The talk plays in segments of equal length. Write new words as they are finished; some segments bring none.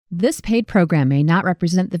This paid program may not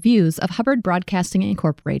represent the views of Hubbard Broadcasting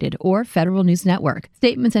Incorporated or Federal News Network.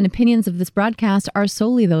 Statements and opinions of this broadcast are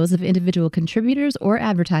solely those of individual contributors or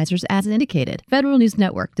advertisers as indicated. Federal News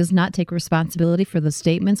Network does not take responsibility for the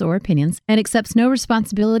statements or opinions and accepts no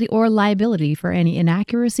responsibility or liability for any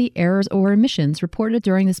inaccuracy, errors, or omissions reported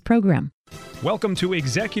during this program. Welcome to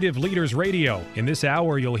Executive Leaders Radio. In this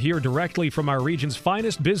hour, you'll hear directly from our region's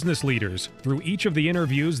finest business leaders. Through each of the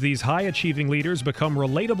interviews, these high-achieving leaders become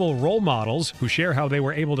relatable role models who share how they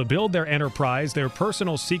were able to build their enterprise, their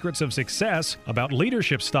personal secrets of success, about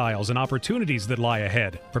leadership styles and opportunities that lie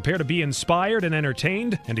ahead. Prepare to be inspired and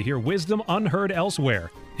entertained and to hear wisdom unheard elsewhere.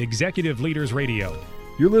 Executive Leaders Radio.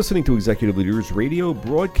 You're listening to Executive Leaders Radio,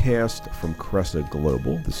 broadcast from Cressa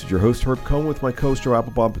Global. This is your host, Herb Cohen, with my co-host, Joe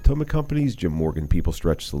Applebaum, Potomac Companies, Jim Morgan, People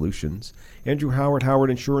Stretch Solutions, Andrew Howard,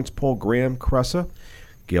 Howard Insurance, Paul Graham, Cressa,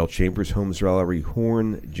 Gail Chambers, Holmes Valerie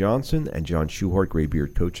Horn Johnson, and John Schuhart,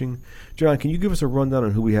 Graybeard Coaching. John, can you give us a rundown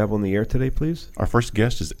on who we have on the air today, please? Our first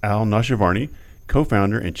guest is Al Nashavarni,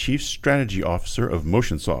 co-founder and chief strategy officer of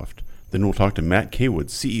MotionSoft. Then we'll talk to Matt Kaywood,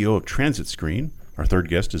 CEO of Transit Screen. Our third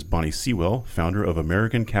guest is Bonnie Sewell, founder of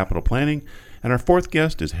American Capital Planning. And our fourth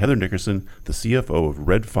guest is Heather Nickerson, the CFO of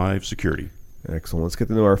Red 5 Security. Excellent. Let's get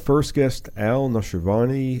to know our first guest, Al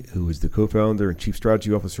Nashavarni, who is the co-founder and chief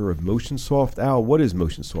strategy officer of MotionSoft. Al, what is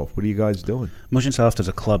MotionSoft? What are you guys doing? MotionSoft is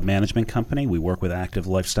a club management company. We work with active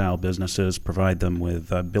lifestyle businesses, provide them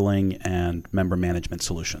with billing and member management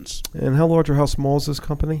solutions. And how large or how small is this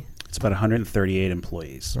company? It's about 138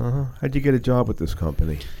 employees. How'd you get a job with this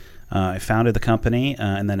company? I founded the company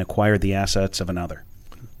and then acquired the assets of another.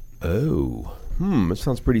 Oh, that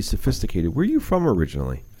sounds pretty sophisticated. Where are you from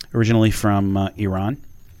originally? Originally from Iran.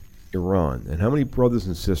 Iran. And how many brothers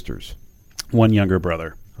and sisters? One younger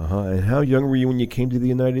brother. And how young were you when you came to the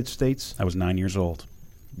United States? I was 9 years old.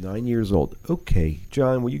 9 years old. Okay.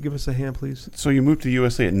 John, will you give us a hand, please? So you moved to the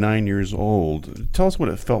USA at 9 years old. Tell us what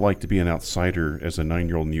it felt like to be an outsider as a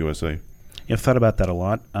 9-year-old in the USA. Yeah, I've thought about that a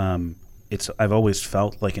lot. I've always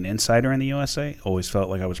felt like an insider in the USA, always felt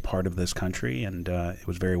like I was part of this country, and it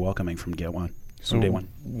was very welcoming from day one.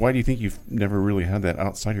 Why do you think you've never really had that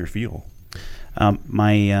outsider feel?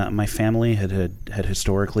 My family had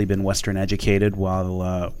historically been Western educated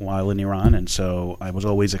while in Iran, and so I was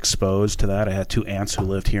always exposed to that. I had 2 aunts who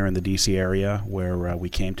lived here in the D.C. area where we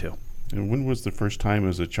came to. And when was the first time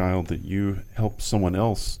as a child that you helped someone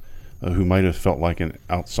else who might have felt like an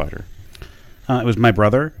outsider? It was my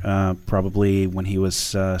brother, probably when he was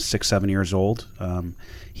 6, 7 years old.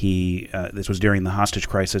 This was during the hostage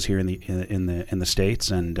crisis here in the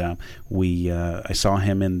States, and I saw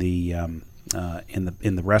him in the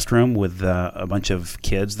restroom with a bunch of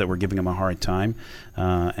kids that were giving him a hard time,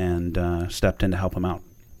 and stepped in to help him out.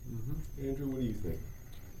 Andrew, what do you think?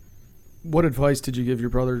 What advice did you give your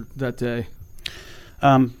brother that day?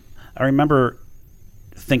 I remember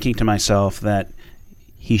thinking to myself that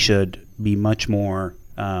he should be much more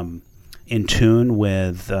in tune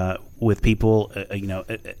with people.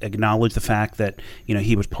 Acknowledge the fact that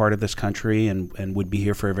he was part of this country and would be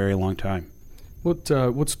here for a very long time.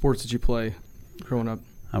 What sports did you play growing up?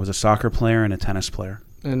 I was a soccer player and a tennis player.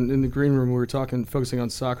 And in the green room, we were focusing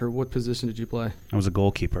on soccer. What position did you play? I was a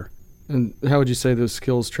goalkeeper. And how would you say those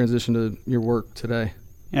skills transition to your work today?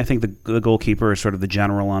 Yeah, I think the goalkeeper is sort of the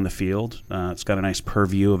general on the field. It's got a nice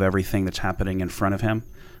purview of everything that's happening in front of him.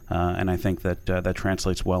 And I think that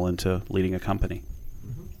translates well into leading a company.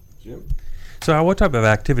 Jim? So what type of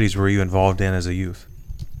activities were you involved in as a youth?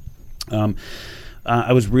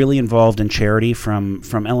 I was really involved in charity from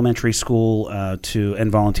elementary school and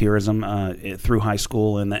volunteerism through high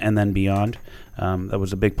school and then beyond. That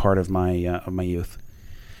was a big part of my youth.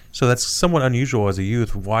 So that's somewhat unusual as a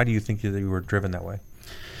youth. Why do you think that you were driven that way?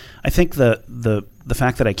 I think the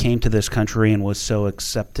fact that I came to this country and was so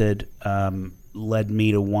accepted led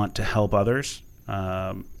me to want to help others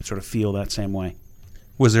sort of feel that same way.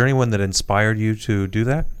 Was there anyone that inspired you to do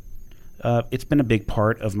that? It's been a big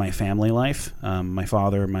part of my family life. My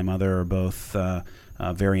father and my mother are both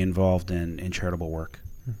very involved in charitable work.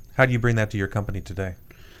 How do you bring that to your company today?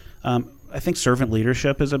 I think servant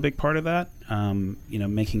leadership is a big part of that.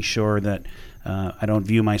 Making sure that I don't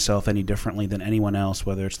view myself any differently than anyone else,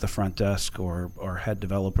 whether it's the front desk or head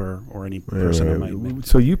developer or any person I might be.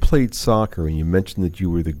 So you played soccer, and you mentioned that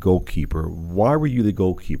you were the goalkeeper. Why were you the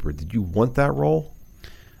goalkeeper? Did you want that role?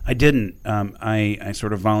 I didn't. I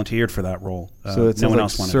sort of volunteered for that role. So it no one like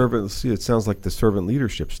else wanted it sounds like the servant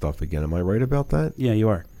leadership stuff again. Am I right about that? Yeah, you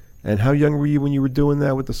are. And how young were you when you were doing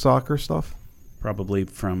that with the soccer stuff? Probably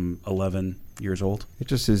from 11 years old. It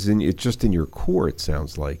just is it's just in your core, it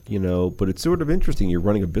sounds like, but it's sort of interesting. You're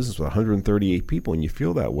running a business with 138 people and you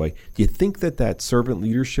feel that way. Do you think that servant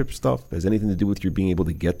leadership stuff has anything to do with your being able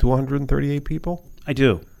to get to 138 people? I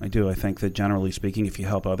do. I think that generally speaking, if you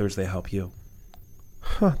help others, they help you.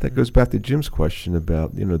 That goes back to Jim's question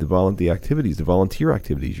about, the volunteer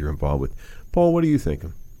activities you're involved with. Paul, what are you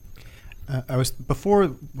thinking? I was before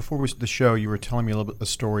the show. You were telling me a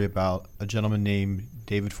story about a gentleman named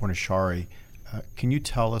David Fornashari. Can you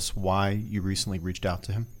tell us why you recently reached out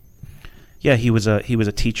to him? Yeah, he was a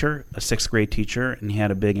teacher, a 6th grade teacher, and he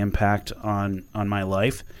had a big impact on my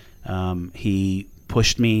life. He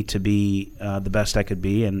pushed me to be the best I could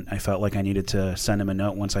be, and I felt like I needed to send him a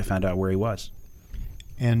note once I found out where he was.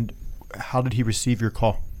 And how did he receive your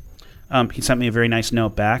call? He sent me a very nice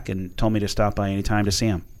note back and told me to stop by any time to see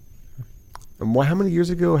him. And how many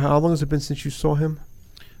years ago? How long has it been since you saw him?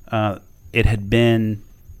 It had been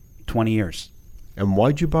 20 years. And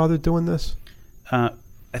why'd you bother doing this? I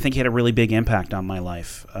think he had a really big impact on my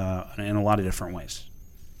life in a lot of different ways.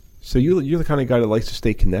 So you're the kind of guy that likes to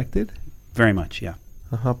stay connected? Very much, yeah.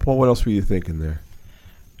 Paul, what else were you thinking there?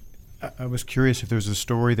 I was curious if there's a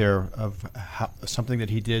story there of something that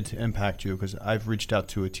he did to impact you, because I've reached out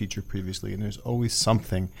to a teacher previously, and there's always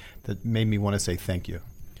something that made me want to say thank you.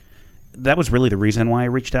 That was really the reason why I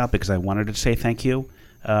reached out, because I wanted to say thank you.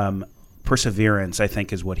 Perseverance, I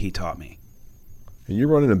think, is what he taught me. And you're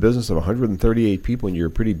running a business of 138 people, and you're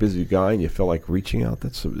a pretty busy guy, and you felt like reaching out.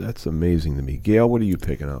 That's amazing to me. Gail, what are you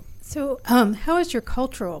picking up? So how has your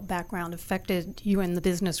cultural background affected you in the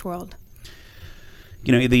business world?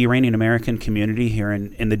 The Iranian American community here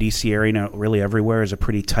in the D.C. area, really everywhere, is a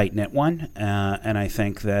pretty tight-knit one. And I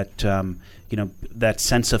think that, that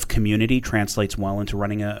sense of community translates well into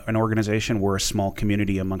running an organization. We're a small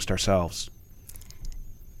community amongst ourselves.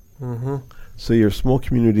 Mm-hmm. So you're a small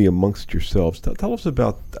community amongst yourselves. Tell us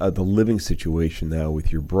about the living situation now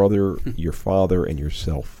with your brother, your father, and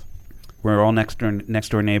yourself. We're all next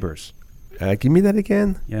door neighbors. Give me that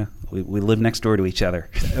again? Yeah, we live next door to each other.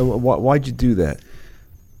 Why'd you do that?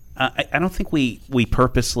 I don't think we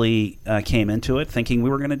purposely came into it thinking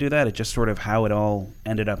we were going to do that. It's just sort of how it all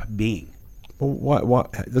ended up being. Well, why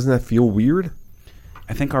doesn't that feel weird?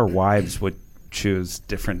 I think our wives would choose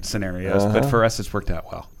different scenarios, but for us it's worked out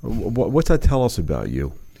well. What's that tell us about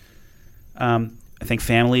you? I think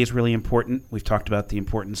family is really important. We've talked about the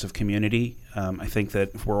importance of community. I think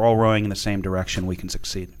that if we're all rowing in the same direction, we can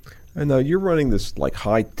succeed. And you're running this like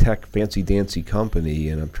high-tech, fancy-dancy company,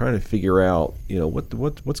 and I'm trying to figure out,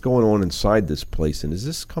 what's going on inside this place. And is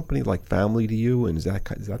this company like family to you? And is that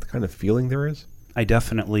the kind of feeling there is? I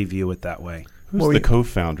definitely view it that way. Who's the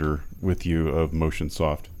co-founder with you of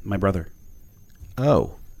MotionSoft? My brother.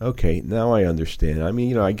 Oh, okay. Now I understand. I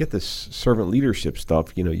mean, I get this servant leadership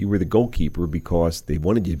stuff. You were the goalkeeper because they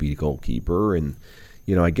wanted you to be the goalkeeper, and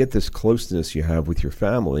I get this closeness you have with your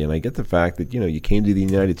family, and I get the fact that, you came to the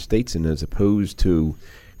United States, and as opposed to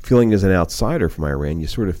feeling as an outsider from Iran, you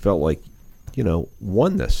sort of felt like,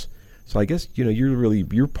 oneness. So I guess, your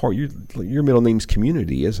middle name's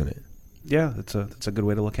community, isn't it? Yeah, that's a good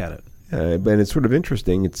way to look at it. And it's sort of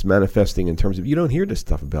interesting. It's manifesting in terms of, you don't hear this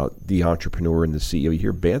stuff about the entrepreneur and the CEO. You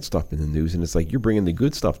hear bad stuff in the news, and it's like you're bringing the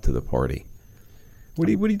good stuff to the party. What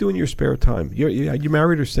do you do in your spare time? You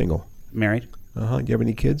married or single? Married. Do you have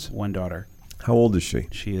any kids? One daughter. How old is she?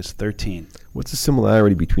 She is 13. What's the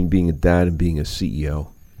similarity between being a dad and being a CEO?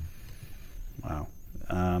 Wow.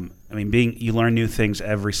 You learn new things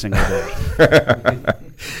every single day.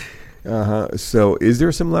 So is there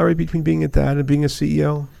a similarity between being a dad and being a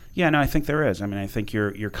CEO? Yeah, no, I think there is. I think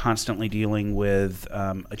you're constantly dealing with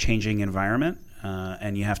a changing environment,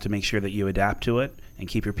 and you have to make sure that you adapt to it and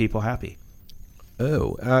keep your people happy.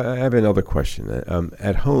 Oh, I have another question.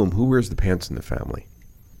 At home, who wears the pants in the family?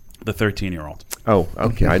 The 13-year-old. Oh,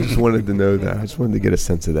 okay. I just wanted to know that. I just wanted to get a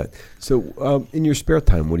sense of that. So in your spare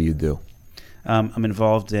time, what do you do? I'm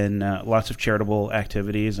involved in lots of charitable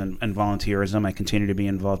activities and volunteerism. I continue to be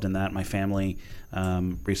involved in that. My family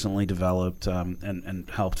recently developed and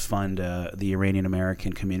helped fund the Iranian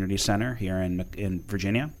American Community Center here in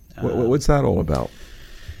Virginia. What's that all about?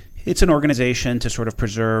 It's an organization to sort of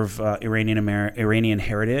preserve Iranian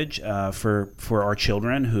heritage for our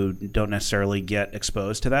children who don't necessarily get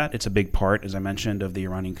exposed to that. It's a big part, as I mentioned, of the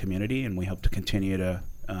Iranian community, and we hope to continue to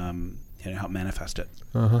help manifest it.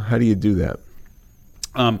 How do you do that?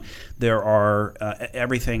 There are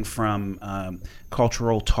everything from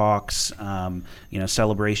cultural talks,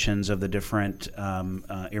 celebrations of the different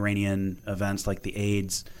Iranian events like the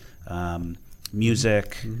Eids,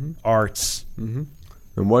 music, arts. Mm-hmm.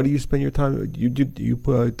 And why do you spend your time? You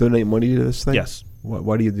donate money to this thing? Yes.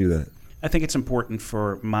 Why do you do that? I think it's important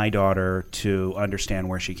for my daughter to understand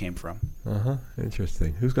where she came from.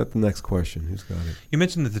 Interesting. Who's got the next question? Who's got it? You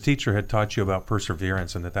mentioned that the teacher had taught you about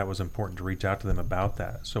perseverance and that was important to reach out to them about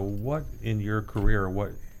that. So what in your career,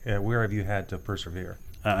 where have you had to persevere?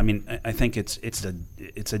 I think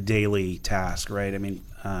it's a daily task, right?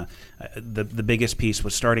 The biggest piece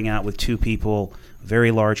was starting out with 2 people,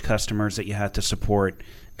 very large customers that you had to support,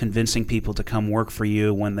 convincing people to come work for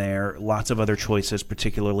you when there are lots of other choices,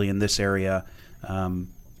 particularly in this area.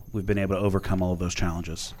 We've been able to overcome all of those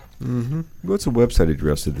challenges. Mm-hmm. What's the website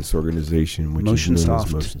address of this organization? Which Motionsoft. Is known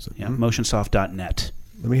as Motionsoft. Yeah, Motionsoft.net.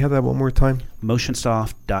 Let me have that one more time.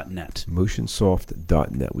 Motionsoft.net.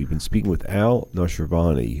 Motionsoft.net. We've been speaking with Al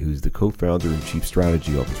Nashirvani, who's the co-founder and chief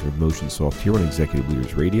strategy officer of Motionsoft here on Executive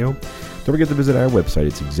Leaders Radio. Don't forget to visit our website.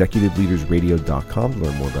 It's executiveleadersradio.com to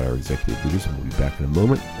learn more about our executive leaders, and we'll be back in a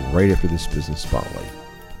moment right after this business spotlight.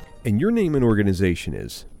 And your name and organization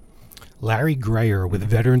is? Larry Grayer with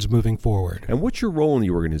Veterans Moving Forward. And what's your role in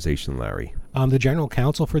the organization, Larry? I'm the general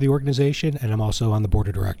counsel for the organization, and I'm also on the board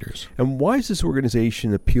of directors. And why does this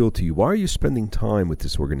organization appeal to you? Why are you spending time with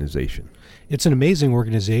this organization? It's an amazing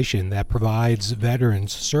organization that provides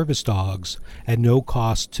veterans service dogs at no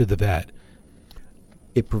cost to the vet.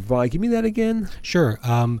 Give me that again? Sure.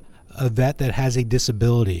 A vet that has a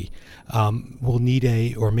disability will need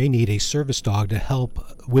may need a service dog to help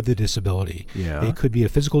with the disability. Yeah. It could be a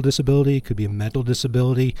physical disability, it could be a mental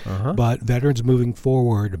disability, but Veterans Moving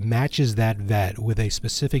Forward matches that vet with a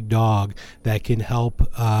specific dog that can help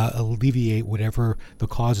alleviate whatever the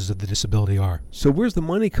causes of the disability are. So where's the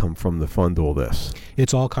money come from to fund all this?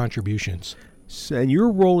 It's all contributions. And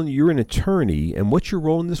you're an attorney, and what's your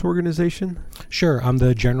role in this organization? Sure, I'm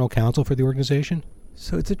the general counsel for the organization.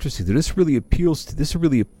 So it's interesting. This really appeals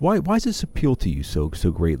to why does this appeal to you so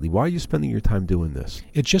greatly? Why are you spending your time doing this?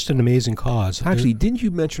 It's just an amazing cause. Actually, didn't you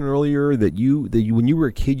mention earlier that you when you were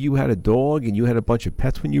a kid you had a dog and you had a bunch of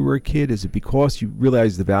pets when you were a kid? Is it because you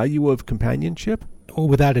realized the value of companionship? Oh,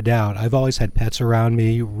 without a doubt. I've always had pets around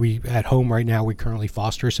me. At home right now, we currently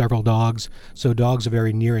foster several dogs, so dogs are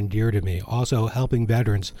very near and dear to me. Also, helping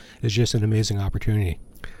veterans is just an amazing opportunity.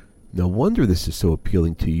 No wonder this is so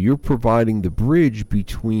appealing to you. You're providing the bridge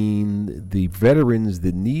between the veterans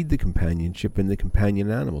that need the companionship and the companion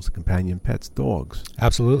animals, the companion pets, dogs.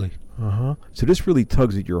 Absolutely. So this really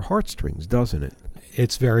tugs at your heartstrings, doesn't it?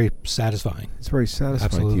 It's very satisfying. It's very satisfying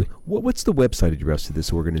Absolutely. to you. What's the website address of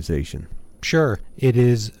this organization? Sure. It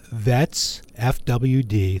is Vets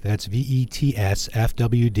FWD. That's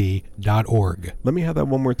VETSFWD.org. Let me have that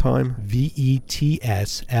one more time.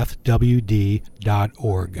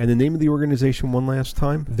 VETSFWD.org. And the name of the organization one last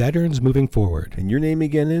time? Veterans Moving Forward. And your name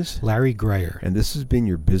again is? Larry Grayer. And this has been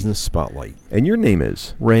your Business Spotlight. And your name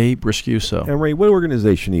is? Ray Briscuso. And Ray, what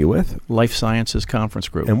organization are you with? Life Sciences Conference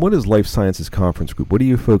Group. And what is Life Sciences Conference Group? What do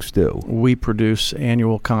you folks do? We produce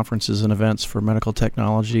annual conferences and events for medical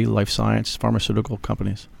technology, life science, pharmaceutical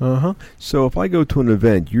companies. So if I go to an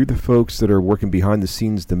event, you're the folks that are working behind the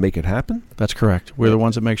scenes to make it happen? That's correct. We're the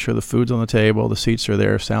ones that make sure the food's on the table, the seats are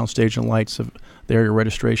there, soundstage and lights are there, your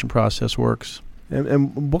registration process works.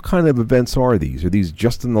 And what kind of events are these? Are these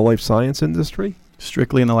just in the life science industry?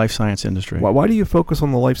 Strictly in the life science industry. Why do you focus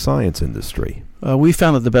on the life science industry? We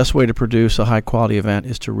found that the best way to produce a high-quality event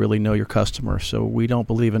is to really know your customer. So we don't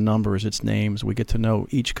believe in numbers, it's names. We get to know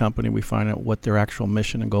each company. We find out what their actual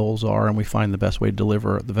mission and goals are, and we find the best way to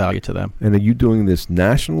deliver the value to them. And are you doing this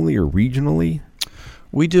nationally or regionally?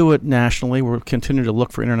 We do it nationally. We're continuing to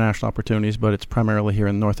look for international opportunities, but it's primarily here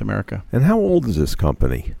in North America. And how old is this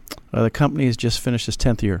company? The company has just finished its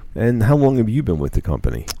 10th year. And how long have you been with the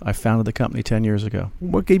company? I founded the company 10 years ago.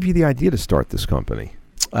 What gave you the idea to start this company?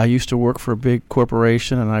 I used to work for a big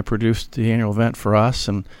corporation, and I produced the annual event for us.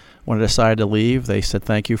 And when I decided to leave, they said,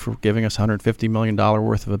 thank you for giving us $150 million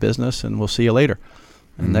worth of a business, and we'll see you later.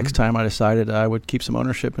 And next time I decided I would keep some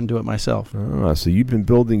ownership and do it myself. So you've been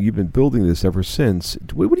building this ever since.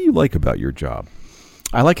 What do you like about your job?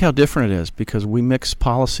 I like how different it is because we mix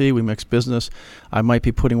policy, we mix business. I might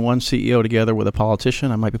be putting one CEO together with a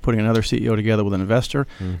politician. I might be putting another CEO together with an investor.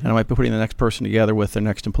 And I might be putting the next person together with their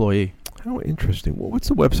next employee. How interesting. Well, what's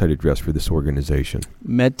the website address for this organization?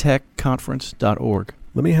 medtechconference.org.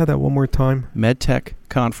 Let me have that one more time.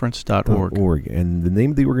 medtechconference.org. And the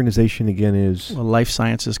name of the organization again is? Life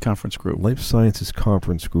Sciences Conference Group. Life Sciences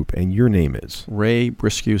Conference Group. And your name is? Ray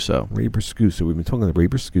Briscuso. Ray Briscuso. We've been talking to Ray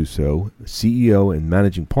Briscuso, CEO and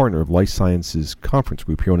managing partner of Life Sciences Conference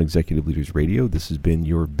Group here on Executive Leaders Radio. This has been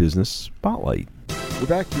your Business Spotlight. We're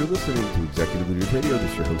back. You're listening to Executive Leaders Radio.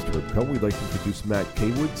 This is your host, Herb Cohen. We'd like to introduce Matt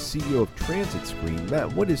Kaywood, CEO of Transit Screen.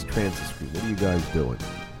 Matt, what is Transit Screen? What are you guys doing?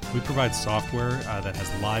 We provide software that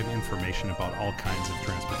has live information about all kinds of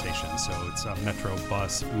transportation. So it's metro,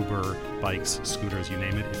 bus, Uber, bikes, scooters, you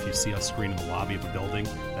name it. If you see a screen in the lobby of a building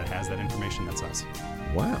that has that information, that's us.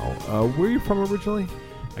 Wow. Where are you from originally?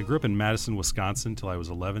 I grew up in Madison, Wisconsin till I was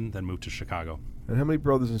 11, then moved to Chicago. And how many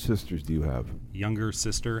brothers and sisters do you have? Younger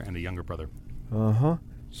sister and a younger brother. Uh-huh.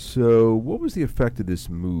 So what was the effect of this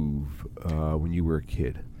move when you were a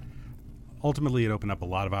kid? Ultimately, it opened up a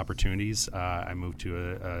lot of opportunities. I moved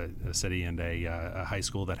to a city and a high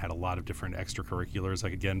school that had a lot of different extracurriculars I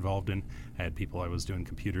could get involved in. I had people I was doing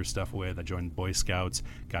computer stuff with. I joined Boy Scouts,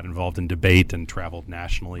 got involved in debate, and traveled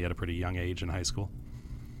nationally at a pretty young age in high school.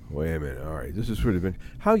 Wait a minute. All right. This is sort of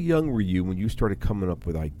how young were you when you started coming up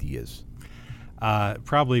with ideas?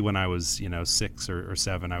 Probably when I was, 6 or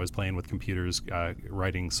 7, I was playing with computers,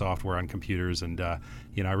 writing software on computers, and I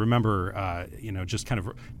remember, just kind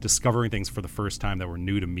of discovering things for the first time that were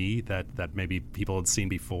new to me that maybe people had seen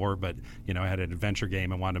before. But I had an adventure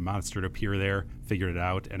game. I wanted a monster to appear there, figured it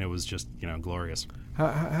out, and it was just glorious.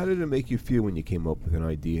 How did it make you feel when you came up with an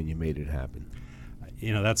idea and you made it happen?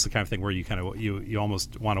 That's the kind of thing where you kind of you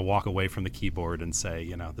almost want to walk away from the keyboard and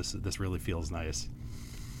say, this really feels nice.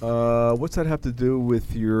 What's that have to do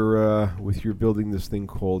with your building this thing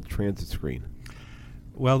called Transit Screen?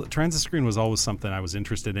 Well, Transit Screen was always something I was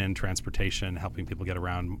interested in, transportation, helping people get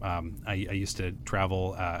around. I used to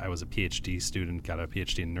travel. I was a PhD student, got a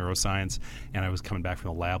PhD in neuroscience, and I was coming back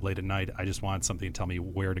from the lab late at night. I just wanted something to tell me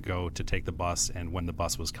where to go to take the bus and when the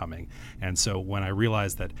bus was coming. And so when I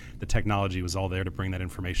realized that the technology was all there to bring that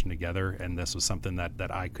information together, and this was something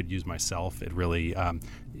that I could use myself, it really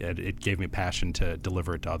it gave me passion to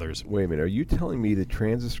deliver it to others. Wait a minute. Are you telling me that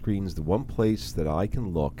Transit Screen is the one place that I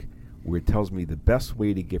can look where it tells me the best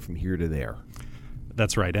way to get from here to there?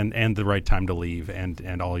 That's right, and the right time to leave,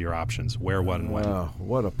 and all your options, where, what, and when. Wow,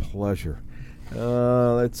 what a pleasure.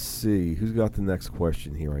 Let's see, who's got the next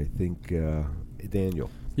question here? I think Daniel.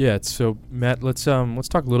 Yeah, so Matt, let's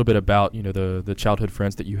talk a little bit about the childhood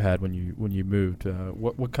friends that you had when you moved.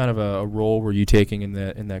 What kind of a role were you taking in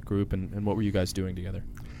that group, and what were you guys doing together?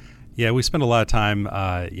 Yeah, we spent a lot of time,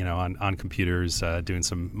 on computers, doing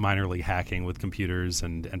some minor league hacking with computers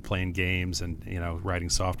and playing games and, writing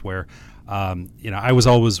software. I was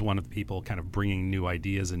always one of the people kind of bringing new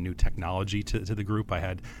ideas and new technology to the group. I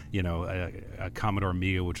had, a Commodore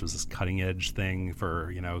Amiga, which was this cutting edge thing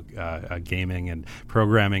for, gaming and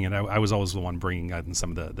programming. And I was always the one bringing in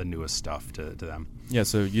some of the newest stuff to them. Yeah,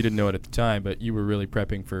 so you didn't know it at the time, but you were really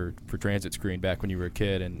prepping for Transit Screen back when you were a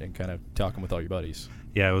kid and kind of talking with all your buddies.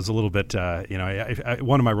 Yeah, it was a little bit,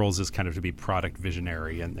 one of my roles is kind of to be product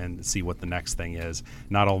visionary and see what the next thing is.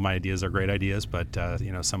 Not all of my ideas are great ideas, but,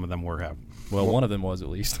 some of them were. Well, one of them was at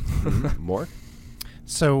least. Mark?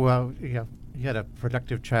 So, you had a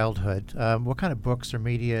productive childhood. What kind of books or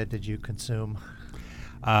media did you consume?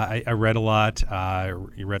 I read a lot. I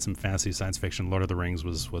read some fantasy science fiction. Lord of the Rings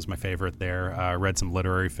was my favorite there. I read some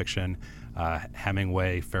literary fiction.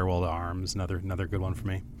 Hemingway, Farewell to Arms, another good one for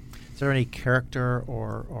me. Is there any character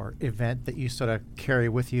or event that you sort of carry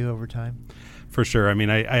with you over time? For sure. I mean,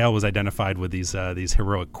 I always identified with these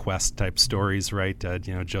heroic quest type stories, right?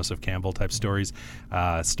 Joseph Campbell type stories,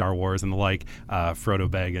 Star Wars and the like. Frodo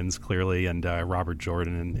Baggins, clearly, and Robert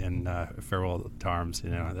Jordan in Farewell to Arms.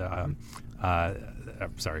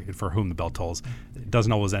 Sorry, For Whom the Bell Tolls. It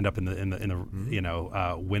doesn't always end up in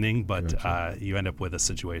the winning, but you end up with a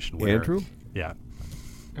situation where Andrew? Yeah.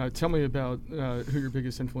 Tell me about who your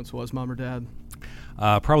biggest influence was, mom or dad.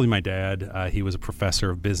 Probably my dad. He was a professor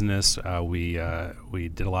of business. We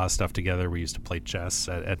did a lot of stuff together. We used to play chess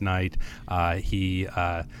at night. He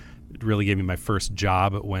really gave me my first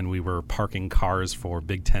job when we were parking cars for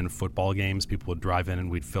Big Ten football games. People would drive in and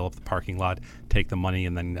we'd fill up the parking lot, take the money,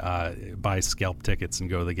 and then buy scalp tickets and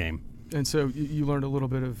go to the game. And so you learned a little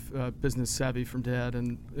bit of business savvy from Dad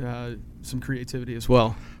and some creativity as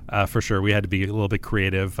well. For sure. We had to be a little bit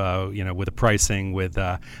creative, with the pricing, with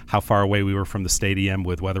how far away we were from the stadium,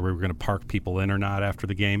 with whether we were going to park people in or not after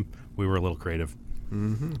the game. We were a little creative.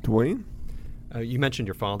 Mm-hmm. Dwayne? You mentioned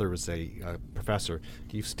your father was a professor.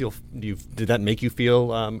 Did that make you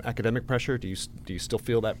feel academic pressure? Do you still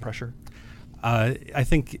feel that pressure? I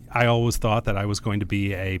think I always thought that I was going to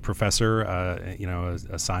be a professor,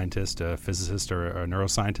 a scientist, a physicist, or a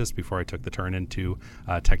neuroscientist before I took the turn into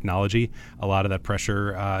technology. A lot of that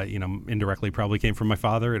pressure, indirectly probably came from my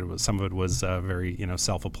father. Some of it was very,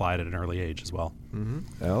 self-applied at an early age as well.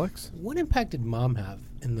 Mm-hmm. Alex? What impact did Mom have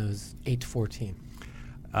in those 8 to 14?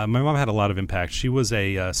 My mom had a lot of impact. She was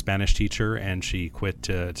a Spanish teacher, and she quit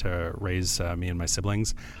to raise me and my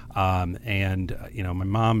siblings. My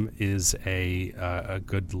mom is a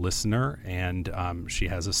good listener, and she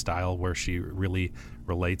has a style where she really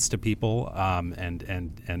relates to people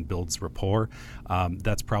and builds rapport.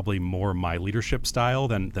 That's probably more my leadership style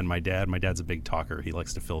than my dad. My dad's a big talker. He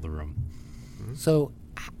likes to fill the room. So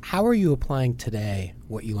how are you applying today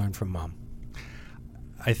what you learned from Mom?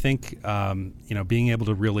 I think, being able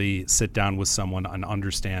to really sit down with someone and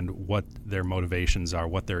understand what their motivations are,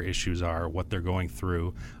 what their issues are, what they're going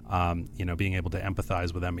through, being able to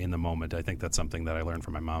empathize with them in the moment. I think that's something that I learned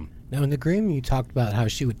from my mom. Now, in the Green Room, you talked about how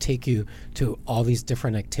she would take you to all these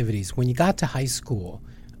different activities. When you got to high school,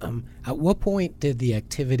 at what point did the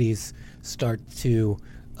activities start to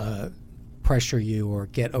pressure you or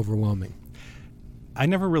get overwhelming? I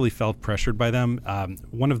never really felt pressured by them.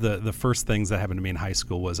 One of the first things that happened to me in high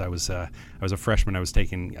school was I was a freshman. I was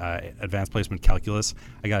taking advanced placement calculus.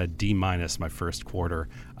 I got a D- my first quarter,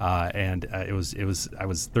 and I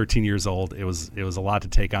was 13 years old. It was a lot to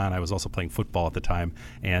take on. I was also playing football at the time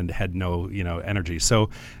and had no energy. So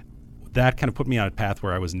that kind of put me on a path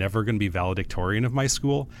where I was never going to be valedictorian of my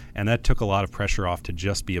school, and that took a lot of pressure off to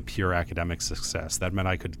just be a pure academic success. That meant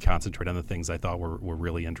I could concentrate on the things I thought were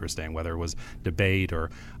really interesting, whether it was debate or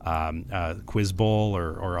quiz bowl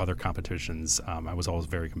or other competitions. I was always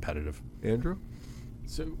very competitive. Andrew?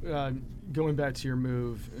 So going back to your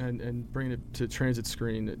move and bringing it to Transit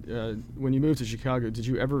Screen, when you moved to Chicago, did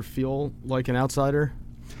you ever feel like an outsider?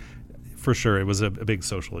 For sure. It was a big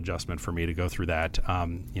social adjustment for me to go through that. I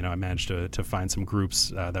managed to find some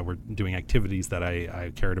groups that were doing activities that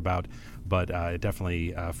I cared about, but it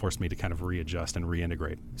definitely forced me to kind of readjust and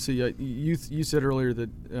reintegrate. So you said earlier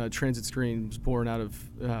that Transit Screen was born out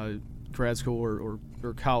of grad school or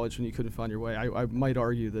college when you couldn't find your way. I might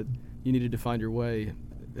argue that you needed to find your way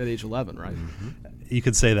at age 11, right? Mm-hmm. You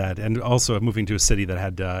could say that, and also moving to a city that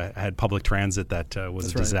had public transit that was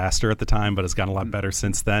That's a disaster at the time, but has gotten a lot better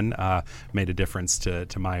since then, made a difference to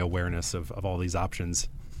my awareness of all these options.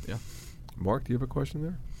 Yeah. Mark, do you have a question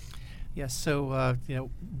there? Yes. So,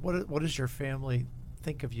 what does your family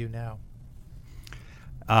think of you now?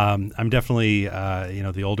 I'm definitely,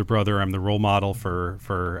 the older brother. I'm the role model for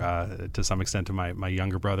to some extent to my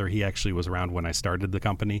younger brother. He actually was around when I started the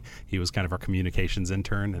company. He was kind of our communications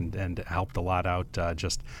intern and helped a lot out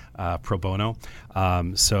just pro bono.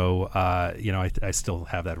 I still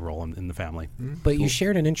have that role in the family. But you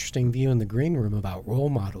shared an interesting view in the Green Room about role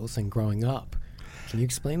models and growing up. Can you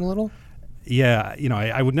explain a little? Yeah,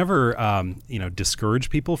 I would never, discourage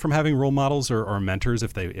people from having role models or mentors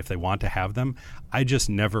if they want to have them. I just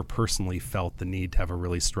never personally felt the need to have a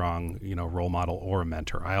really strong, role model or a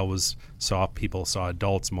mentor. I always saw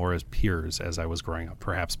adults more as peers as I was growing up,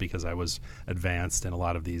 perhaps because I was advanced in a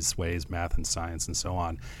lot of these ways, math and science and so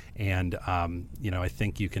on. And I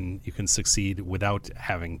think you can succeed without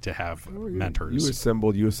having to have mentors.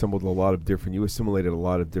 You assimilated a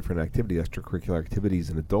lot of different activities, extracurricular activities,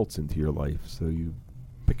 and adults into your life. So you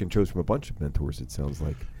pick and chose from a bunch of mentors, it sounds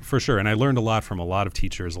like. For sure, and I learned a lot from a lot of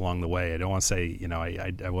teachers along the way. I don't want to say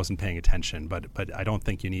I wasn't paying attention, but I don't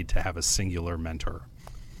think you need to have a singular mentor.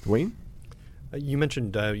 Dwayne? You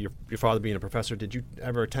mentioned your father being a professor. Did you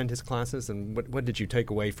ever attend his classes, and what did you take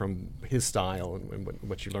away from his style and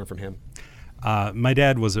what you learned from him? My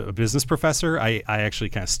dad was a business professor. I actually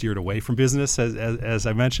kind of steered away from business, as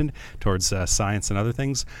I mentioned, towards science and other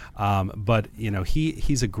things. But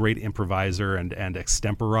he's a great improviser and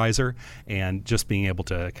extemporizer, and just being able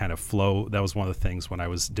to kind of flow. That was one of the things when I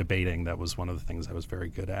was debating. That was one of the things I was very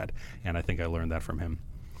good at, and I think I learned that from him.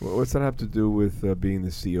 Well, what's that have to do with being the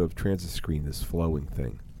CEO of Transit Screen, this flowing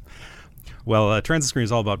thing? Well, Transit Screen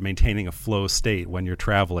is all about maintaining a flow state when you're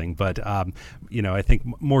traveling. But, I think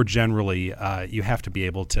more generally, you have to be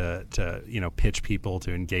able to pitch people,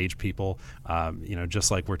 to engage people, just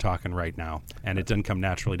like we're talking right now. And it didn't come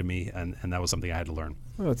naturally to me, and that was something I had to learn.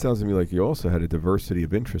 Well, it sounds to me like you also had a diversity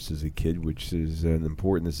of interests as a kid, which is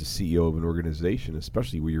important as a CEO of an organization,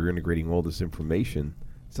 especially where you're integrating all this information.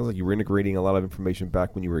 It sounds like you were integrating a lot of information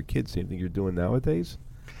back when you were a kid. Same thing you're doing nowadays?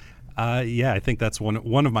 Yeah, I think that's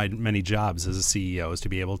one of my many jobs as a CEO is to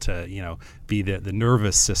be able to, be the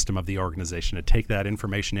nervous system of the organization, to take that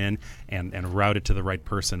information in and route it to the right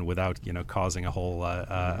person without, causing a whole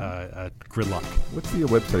gridlock. What's the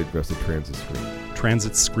website address of Transit Screen?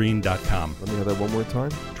 TransitScreen.com. Let me have that one more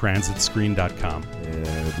time. TransitScreen.com.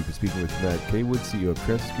 And we've been speaking with Matt Kaywood, CEO of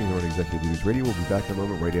Transit Screen here on Executive Leaders Radio. We'll be back in a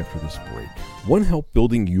moment right after this break. Want help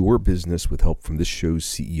building your business with help from this show's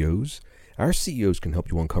CEOs? Our CEOs can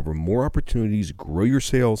help you uncover more opportunities, grow your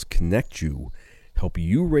sales, connect you, help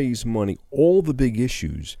you raise money, all the big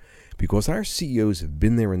issues, because our CEOs have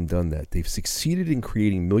been there and done that. They've succeeded in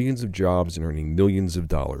creating millions of jobs and earning millions of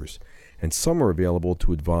dollars, and some are available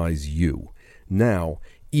to advise you. Now,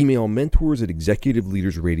 email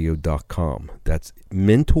mentors@executiveleadersradio.com. That's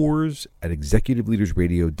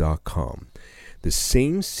mentors@executiveleadersradio.com. The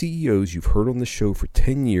same CEOs you've heard on the show for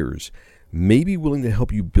 10 years may be willing to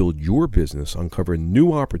help you build your business, uncover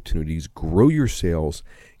new opportunities, grow your sales,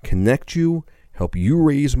 connect you, help you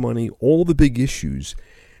raise money, all the big issues,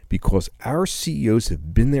 because our CEOs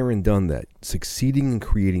have been there and done that, succeeding in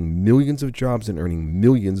creating millions of jobs and earning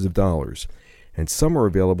millions of dollars. And some are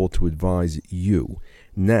available to advise you.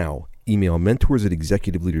 Now, email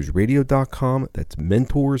mentors@executiveleadersradio.com. That's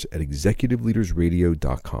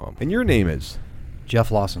mentors@executiveleadersradio.com. And your name is? Jeff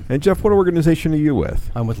Lawson. And Jeff, what organization are you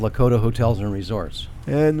with? I'm with Lakota Hotels and Resorts.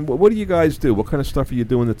 And what do you guys do? What kind of stuff are you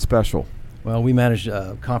doing that's special? Well, we manage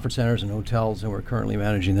conference centers and hotels, and we're currently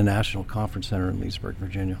managing the National Conference Center in Leesburg,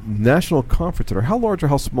 Virginia. National Conference Center. How large or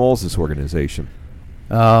how small is this organization?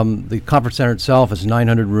 The conference center itself is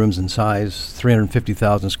 900 rooms in size,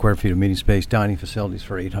 350,000 square feet of meeting space, dining facilities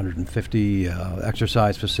for 850,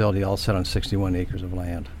 exercise facility, all set on 61 acres of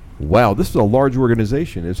land. Wow, this is a large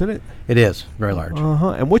organization, isn't it? It is, very large.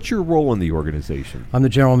 And what's your role in the organization? I'm the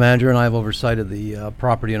general manager, and I have oversight of the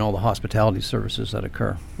property and all the hospitality services that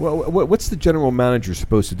occur. Well, what's the general manager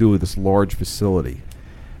supposed to do with this large facility?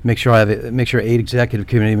 Make sure 8 executive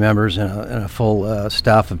committee members and a full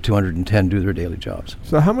staff of 210 do their daily jobs.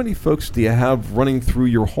 So how many folks do you have running through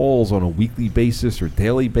your halls on a weekly basis or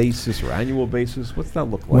daily basis or annual basis? What's that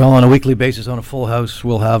look like? Well, on a weekly basis, on a full house,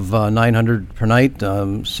 we'll have 900 per night,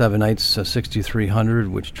 7 nights, 6,300,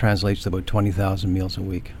 which translates to about 20,000 meals a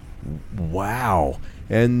week. Wow.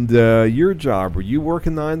 And your job, are you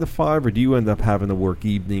working 9 to 5, or do you end up having to work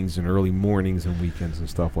evenings and early mornings and weekends and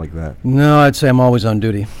stuff like that? No, I'd say I'm always on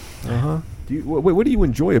duty. What do you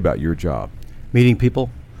enjoy about your job? Meeting people,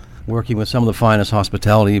 working with some of the finest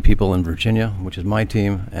hospitality people in Virginia, which is my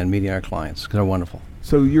team, and meeting our clients, because they're wonderful.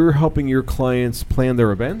 So you're helping your clients plan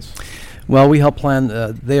their events? Well, we help plan.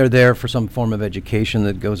 They are there for some form of education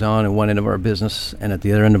that goes on at one end of our business, and at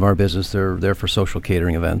the other end of our business, they're there for social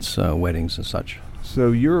catering events, weddings and such.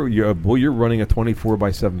 So you're running a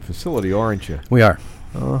 24/7 facility, aren't you? We are.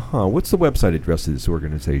 What's the website address of this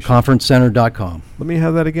organization? Conferencecenter.com. Let me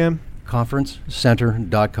have that again.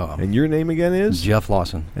 Conferencecenter.com. And your name again is? Jeff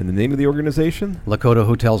Lawson. And the name of the organization? Lakota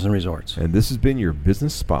Hotels and Resorts. And this has been your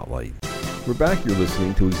Business Spotlight. We're back. You're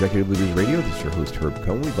listening to Executive Leaders Radio. This is your host, Herb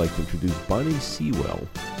Cohen. We'd like to introduce Bonnie Sewell,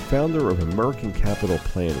 founder of American Capital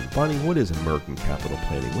Planning. Bonnie, what is American Capital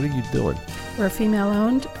Planning? What are you doing? We're a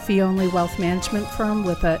female-owned, fee-only wealth management firm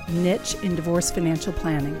with a niche in divorce financial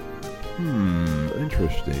planning.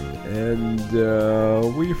 Interesting. And where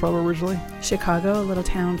are you from originally? Chicago, a little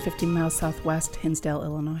town 50 miles southwest, Hinsdale,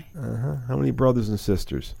 Illinois. How many brothers and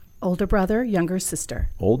sisters? Older brother, younger sister.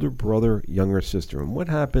 Older brother, younger sister. And what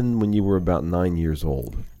happened when you were about 9 years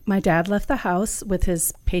old? My dad left the house with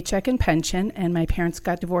his paycheck and pension, and my parents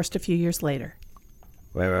got divorced a few years later.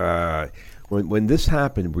 Right. When this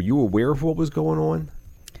happened, were you aware of what was going on?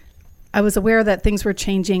 I was aware that things were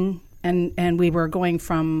changing, and we were going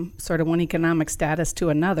from sort of one economic status to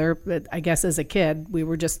another. But I guess as a kid, we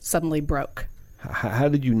were just suddenly broke. How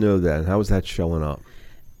did you know that, and how was that showing up?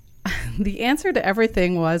 The answer to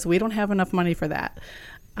everything was, we don't have enough money for that.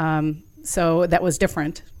 So that was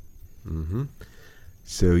different. Mm-hmm.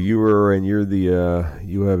 So you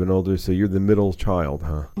have an older, so you're the middle child,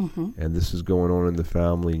 huh? Mm-hmm. And this is going on in the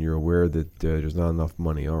family, and you're aware that there's not enough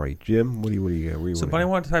money. All right, Jim, what do you So, Bonnie,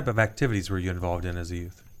 what type of activities were you involved in as a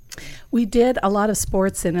youth? We did a lot of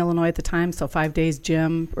sports in Illinois at the time, so 5 days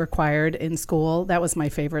gym required in school. That was my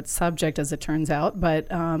favorite subject, as it turns out. But,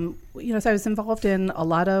 so I was involved in a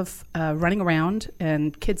lot of running around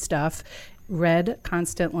and kid stuff, read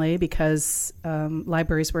constantly because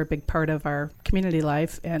libraries were a big part of our community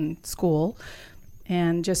life and school,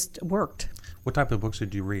 and just worked. What type of books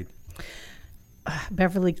did you read?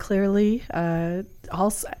 Beverly Cleary,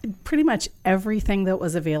 also pretty much everything that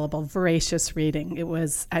was available. Voracious reading.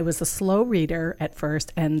 I was a slow reader at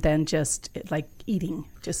first, and then just like eating,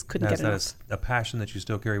 just couldn't get enough. Is that a passion that you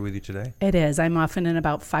still carry with you today? It is. I'm often in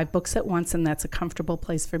about 5 books at once, and that's a comfortable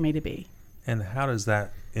place for me to be. And how does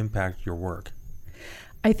that impact your work?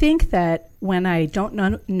 I think that when I don't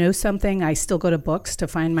know something, I still go to books to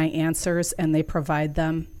find my answers, and they provide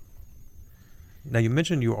them. Now, you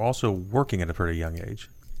mentioned you were also working at a pretty young age.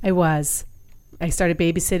 I was. I started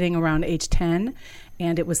babysitting around age 10,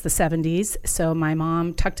 and it was the 70s. So my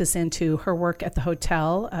mom tucked us into her work at the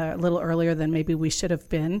hotel a little earlier than maybe we should have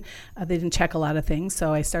been. They didn't check a lot of things,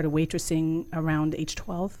 so I started waitressing around age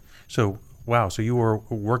 12. So, wow. So you were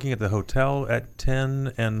working at the hotel at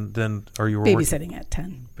 10, and then, or you were babysitting at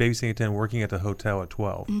 10. Babysitting at 10, working at the hotel at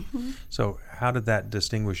 12. Mm-hmm. So how did that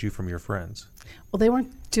distinguish you from your friends? Well, they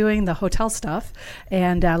weren't doing the hotel stuff,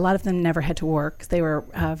 and a lot of them never had to work. They were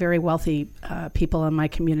very wealthy people in my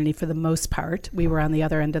community for the most part. We were on the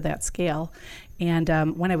other end of that scale. And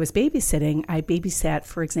when I was babysitting, I babysat,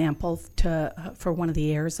 for example, for one of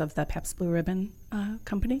the heirs of the Pabst Blue Ribbon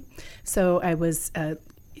company. So I was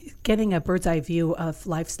getting a bird's eye view of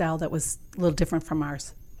lifestyle that was a little different from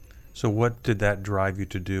ours. So what did that drive you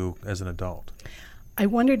to do as an adult? I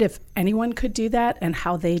wondered if anyone could do that and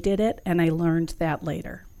how they did it, and I learned that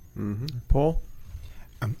later. Mm-hmm. Paul?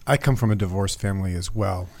 I come from a divorced family as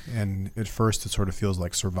well, and at first it sort of feels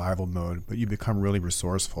like survival mode, but you become really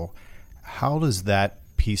resourceful. How does that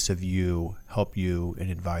piece of you help you in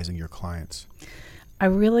advising your clients? I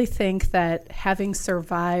really think that having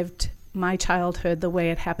survived my childhood the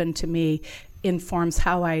way it happened to me informs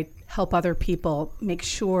how I help other people make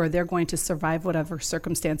sure they're going to survive whatever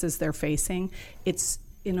circumstances they're facing. It's,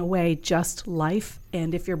 in a way, just life.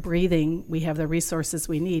 And if you're breathing, we have the resources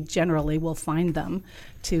we need. Generally, we'll find them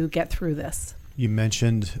to get through this. You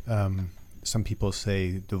mentioned some people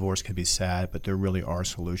say divorce can be sad, but there really are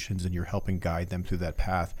solutions, and you're helping guide them through that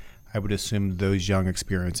path. I would assume those young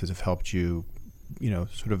experiences have helped you,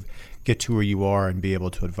 sort of get to where you are and be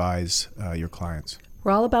able to advise your clients.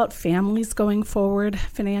 We're all about families going forward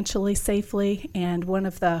financially safely, and one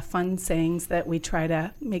of the fun sayings that we try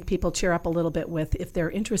to make people cheer up a little bit with, if they're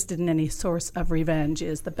interested in any source of revenge,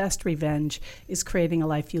 is the best revenge is creating a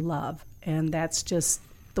life you love, and that's just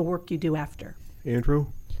the work you do after. Andrew?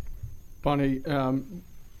 Bonnie,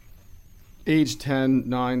 age 10,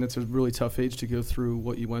 9, that's a really tough age to go through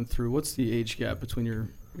what you went through. What's the age gap between your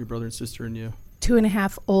brother and sister and you?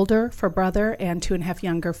 2.5 older for brother and 2.5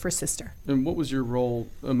 younger for sister. And what was your role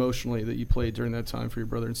emotionally that you played during that time for your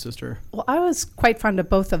brother and sister? Well, I was quite fond of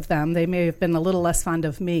both of them. They may have been a little less fond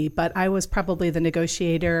of me, but I was probably the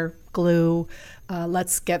negotiator, glue,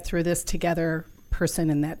 let's get through this together person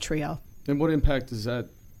in that trio. And what impact does that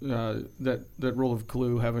role of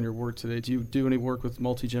glue have on your work today? Do you do any work with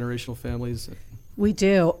multi-generational families? We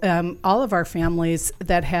do. All of our families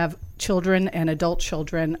that have children and adult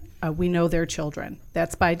children, we know their children.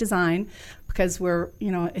 That's by design, because we're,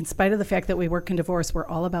 in spite of the fact that we work in divorce, we're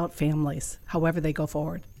all about families, however they go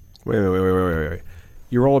forward. Wait.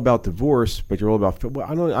 You're all about divorce, but you're all about... Well,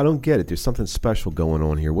 I don't get it. There's something special going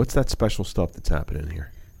on here. What's that special stuff that's happening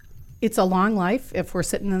here? It's a long life. If we're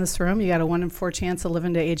sitting in this room, you got a 1 in 4 chance of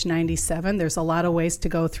living to age 97. There's a lot of ways to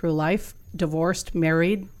go through life, divorced,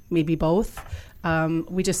 married, maybe both.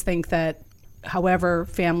 We just think that however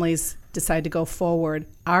families decide to go forward,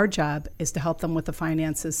 our job is to help them with the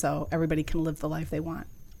finances so everybody can live the life they want.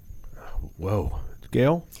 Whoa.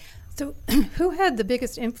 Gail? So who had the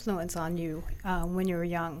biggest influence on you when you were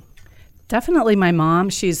young? Definitely my mom.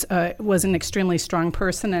 She's was an extremely strong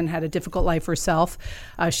person and had a difficult life herself.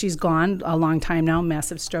 She's gone a long time now,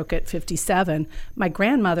 massive stroke at 57. My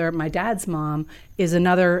grandmother, my dad's mom, is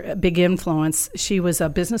another big influence. She was a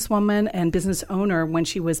businesswoman and business owner when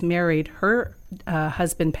she was married. Her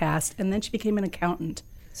husband passed, and then she became an accountant.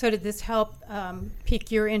 So did this help pique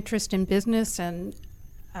your interest in business and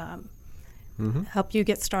help you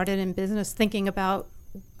get started in business, thinking about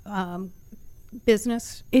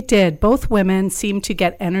business? It did. Both women seem to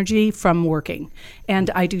get energy from working, and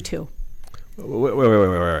I do too.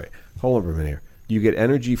 Wait. Hold on for a minute here. You get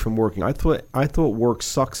energy from working. I thought work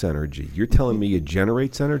sucks energy. You're telling me it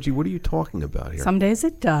generates energy? What are you talking about here? Some days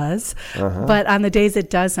it does, but on the days it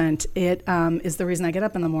doesn't, it is the reason I get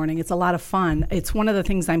up in the morning. It's a lot of fun. It's one of the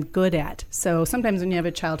things I'm good at. So sometimes when you have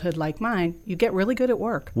a childhood like mine, you get really good at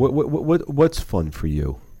work. What's fun for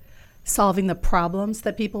you? Solving the problems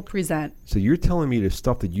that people present. So you're telling me the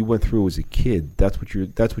stuff that you went through as a kid, that's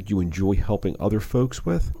what you enjoy helping other folks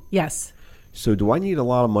with? Yes. So do I need a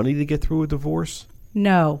lot of money to get through a divorce?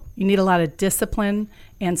 No. You need a lot of discipline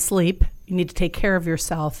and sleep. You need to take care of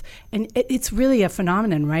yourself. And it's really a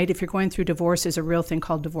phenomenon, right? If you're going through divorce, there's a real thing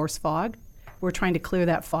called divorce fog. We're trying to clear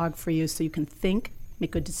that fog for you so you can think,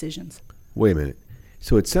 make good decisions. Wait a minute.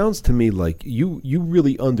 So it sounds to me like you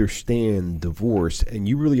really understand divorce and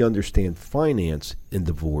you really understand finance in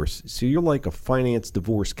divorce. So you're like a finance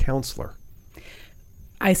divorce counselor.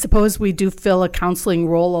 I suppose we do fill a counseling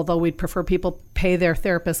role, although we'd prefer people pay their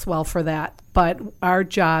therapists well for that. But our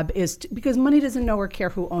job is because money doesn't know or care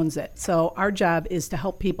who owns it. So our job is to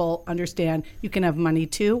help people understand you can have money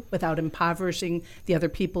too without impoverishing the other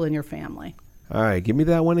people in your family. All right, give me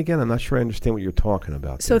that one again. I'm not sure I understand what you're talking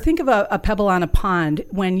about. So think of a pebble on a pond.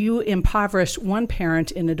 When you impoverish one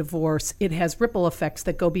parent in a divorce, it has ripple effects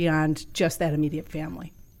that go beyond just that immediate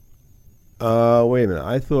family. Wait a minute.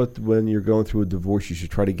 I thought when you're going through a divorce, you should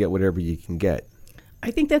try to get whatever you can get. I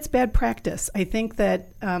think that's bad practice. I think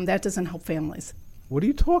that that doesn't help families. What are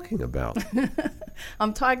you talking about?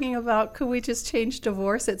 I'm talking about, could we just change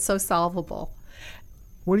divorce? It's so solvable.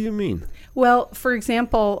 What do you mean? Well, for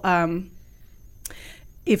example,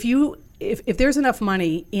 if there's enough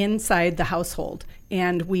money inside the household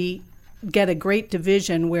and we get a great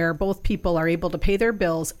division where both people are able to pay their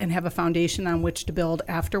bills and have a foundation on which to build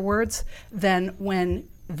afterwards, then when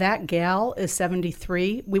that gal is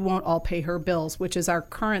 73, we won't all pay her bills, which is our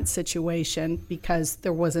current situation because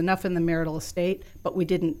there was enough in the marital estate, but we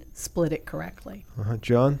didn't split it correctly.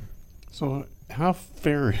 John? So how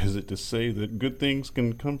fair is it to say that good things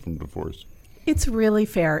can come from divorce? It's really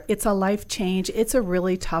fair. It's a life change. It's a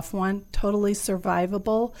really tough one, totally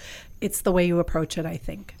survivable. It's the way you approach it, I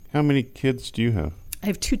think. How many kids do you have? I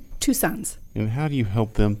have two sons. And how do you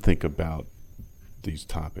help them think about these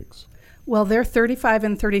topics? Well, they're 35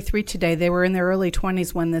 and 33 today. They were in their early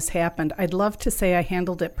 20s when this happened. I'd love to say I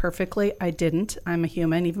handled it perfectly. I didn't. I'm a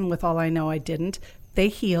human. Even with all I know, I didn't. They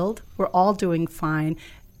healed. We're all doing fine.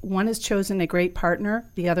 One has chosen a great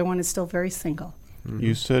partner. The other one is still very single. Mm-hmm.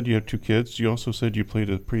 You said you have 2 kids. You also said you played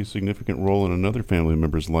a pretty significant role in another family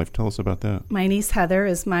member's life. Tell us about that. My niece Heather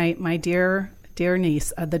is my dear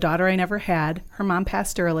niece, the daughter I never had. Her mom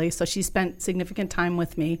passed early, so she spent significant time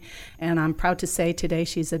with me, and I'm proud to say today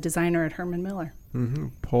she's a designer at Herman Miller. Mm-hmm.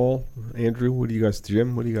 Paul, Andrew,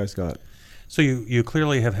 Jim, what do you guys got? So you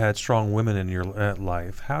clearly have had strong women in your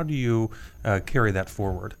life. How do you carry that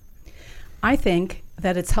forward? I think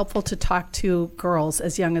that it's helpful to talk to girls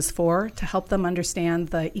as young as 4 to help them understand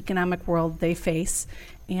the economic world they face.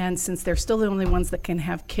 And since they're still the only ones that can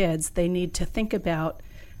have kids, they need to think about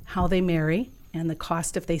how they marry and the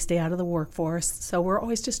cost if they stay out of the workforce. So we're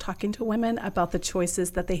always just talking to women about the choices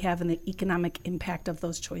that they have and the economic impact of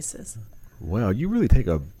those choices. Wow, you really take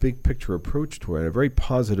a big picture approach toward it, a very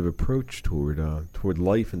positive approach toward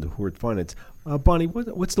life and toward finance. Bonnie,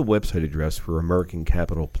 what's the website address for American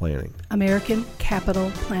Capital Planning?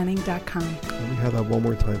 AmericanCapitalPlanning.com. Let me have that one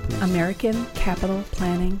more time, please.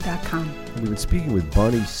 AmericanCapitalPlanning.com. We've been speaking with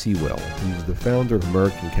Bonnie Sewell, who's the founder of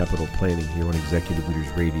American Capital Planning here on Executive Leaders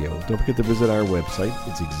Radio. Don't forget to visit our website.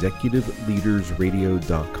 It's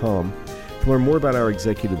ExecutiveLeadersRadio.com. To learn more about our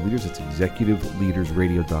executive leaders, it's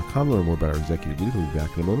ExecutiveLeadersRadio.com. To learn more about our executive leaders, we'll be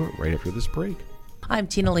back in a moment right after this break. I'm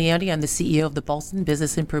Tina Leone. I'm the CEO of the Ballston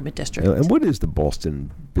Business Improvement District. And what is the Ballston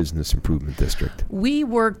Business Improvement District? We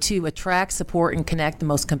work to attract, support, and connect the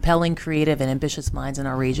most compelling, creative, and ambitious minds in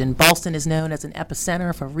our region. Ballston is known as an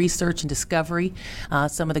epicenter for research and discovery.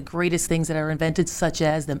 Some of the greatest things that are invented, such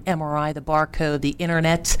as the MRI, the barcode, the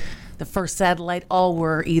internet, the first satellite, all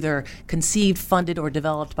were either conceived, funded, or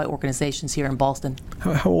developed by organizations here in Ballston.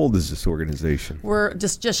 How old is this organization? We're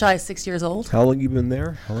just shy of 6 years old. How long have you been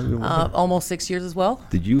there? Almost 6 years as well.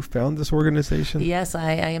 Did you found this organization? Yes,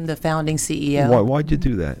 I am the founding CEO. Why'd you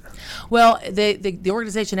do that? Well, the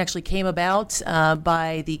organization actually came about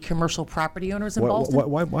by the commercial property owners in Ballston.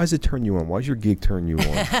 Why does it turn you on? Why does your gig turn you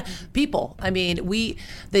on? People. I mean,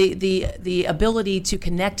 the ability to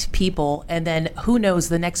connect people, and then who knows,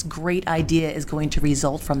 the next great idea is going to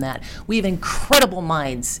result from that. We have incredible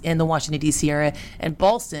minds in the Washington, D.C. area, and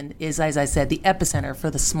Ballston is, as I said, the epicenter for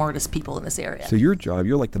the smartest people in this area. So your job,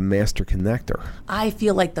 you're like the master connector. I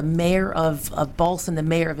feel like the mayor of Ballston, the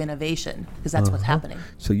mayor of innovation, because that's what's happening.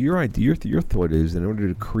 So your idea, your thought is, in order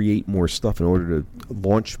to create more stuff, in order to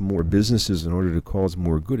launch more businesses, in order to cause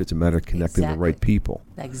more good, it's a matter of connecting the right people.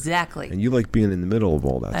 Exactly. And you like being in the middle of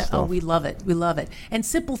all that stuff. Oh, we love it. We love it. And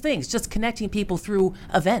simple things, just connecting people through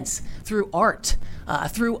events, through art,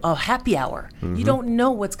 through a happy hour. Mm-hmm. You don't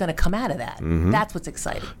know what's going to come out of that. Mm-hmm. That's what's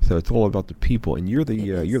exciting. So it's all about the people, and you're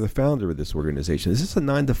the founder of this organization. Is this a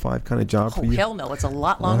 9-to-5 kind of job for you? Oh, hell no! It's a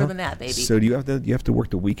lot longer than that, baby. So do you have to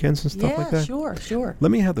work the weekends and stuff like that? Yeah, sure.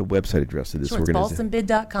 Let me have the website address of this organization. It's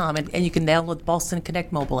BallstonBid.com, and you can download the Ballston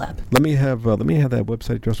Connect mobile app. Let me have that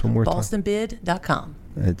website address one more time. BallstonBid.com.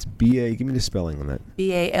 That's B-A. Give me the spelling on that.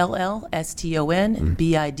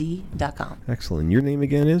 BALLSTON.BID.com. Excellent. Your name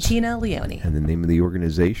again is? Tina Leone. And the name of the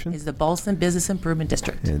organization? Is the Ballston Business Improvement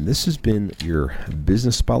District. And this has been your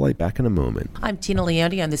Business Spotlight. Back in a moment. I'm Tina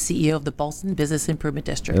Leone. I'm the CEO of the Ballston Business Improvement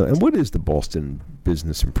District. And what is the Ballston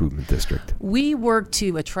Business Improvement District? We work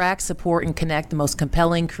to attract, support, and connect the most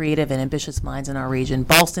compelling, creative, and ambitious minds in our region.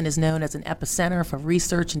 Ballston is known as an epicenter for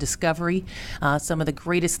research and discovery. Some of the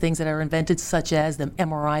greatest things that are invented, such as the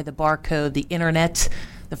MRI, the barcode, the internet,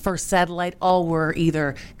 the first satellite, all were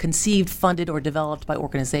either conceived, funded, or developed by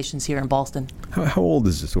organizations here in Ballston. How old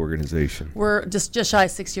is this organization? We're just shy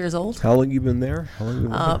of 6 years old. How long have you been there?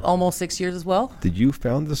 Almost 6 years as well. Did you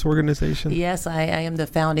found this organization? Yes, I am the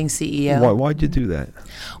founding CEO. Why'd you do that?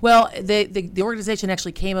 Well, the organization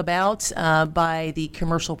actually came about by the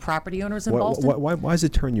commercial property owners in Ballston. Why does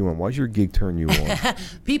it turn you on? Why does your gig turn you on?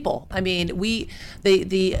 People. I mean,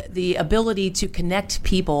 the ability to connect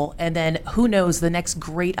people, and then who knows, the next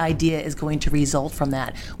great idea is going to result from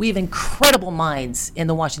that. We have incredible minds in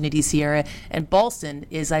the Washington, D.C. area, and Ballston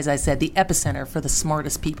is, as I said, the epicenter for the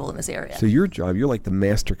smartest people in this area. So your job, you're like the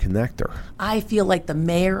master connector. I feel like the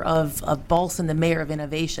mayor of Ballston, the mayor of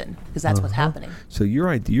innovation, because that's what's happening. So your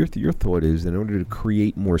idea, your thought is, in order to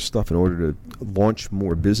create more stuff, in order to launch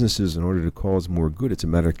more businesses, in order to cause more good, it's a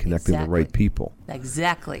matter of connecting the right people.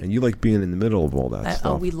 Exactly. And you like being in the middle of all that stuff.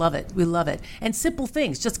 Oh, we love it. We love it. And simple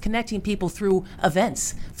things, just connecting people through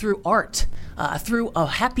events, through art, through a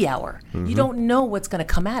happy hour. You don't know what's going to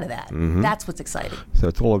come out of that. That's what's exciting. So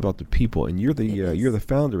it's all about the people. And you're the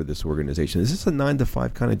founder of this organization. Is this a 9 to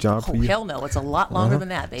 5 kind of job for you? Oh, hell no. It's a lot longer than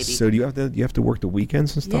that, baby. So do you have to work the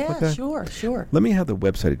weekends and stuff like that? Yeah, sure. Let me have the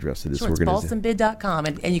website address of this organization. It's BallstonBid.com,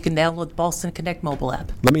 and you can download the Ballston Connect mobile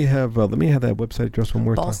app. Let me have that website address one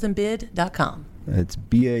more time. BallstonBid.com. It's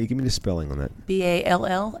B-A. Give me the spelling on that.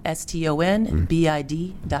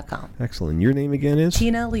 BALLSTON.BID.com. Excellent. Your name again is?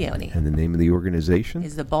 Tina Leone. And the name of the organization?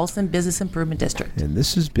 Is the Ballston Business Improvement District. And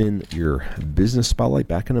this has been your Business Spotlight.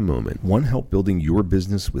 Back in a moment. One help building your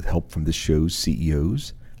business with help from this show's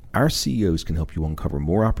CEOs. Our CEOs can help you uncover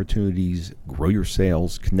more opportunities, grow your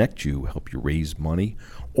sales, connect you, help you raise money,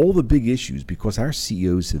 all the big issues, because our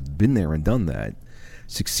CEOs have been there and done that,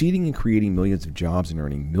 succeeding in creating millions of jobs and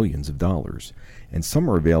earning millions of dollars. And some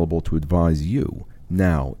are available to advise you.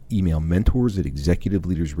 Now, email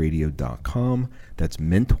mentors@executiveleadersradio.com. That's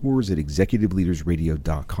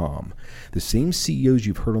mentors@executiveleadersradio.com. The same CEOs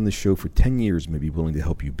you've heard on the show for 10 years may be willing to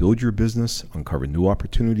help you build your business, uncover new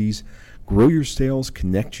opportunities, grow your sales,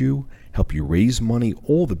 connect you, help you raise money,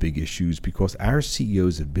 all the big issues, because our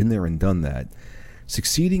CEOs have been there and done that,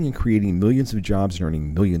 succeeding in creating millions of jobs and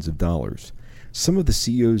earning millions of dollars. Some of the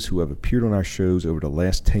CEOs who have appeared on our shows over the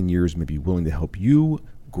last 10 years may be willing to help you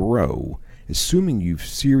grow, assuming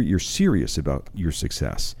you're serious about your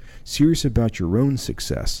success, serious about your own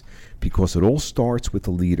success, because it all starts with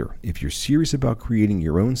the leader. If you're serious about creating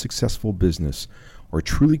your own successful business, or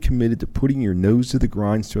truly committed to putting your nose to the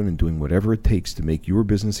grindstone and doing whatever it takes to make your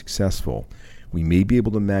business successful, we may be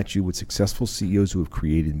able to match you with successful CEOs who have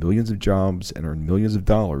created millions of jobs and earned millions of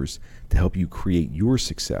dollars to help you create your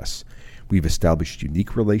success. We've established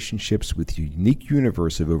unique relationships with a unique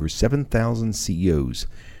universe of over 7,000 CEOs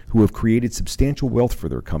who have created substantial wealth for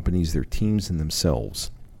their companies, their teams, and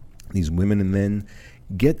themselves. These women and men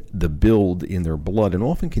get the build in their blood and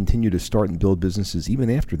often continue to start and build businesses even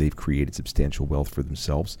after they've created substantial wealth for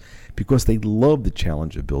themselves because they love the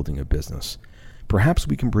challenge of building a business. Perhaps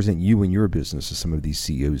we can present you and your business to some of these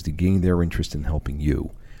CEOs to gain their interest in helping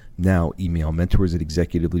you. Now, email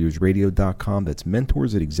mentors@executiveleadersradio.com. That's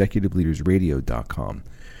mentors@executiveleadersradio.com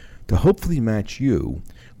to hopefully match you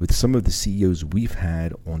with some of the CEOs we've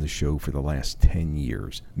had on the show for the last 10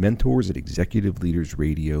 years.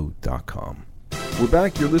 mentors@executiveleadersradio.com. We're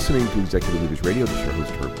back. You're listening to Executive Leaders Radio. This is your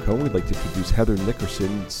host, Herb Cohen. We'd like to introduce Heather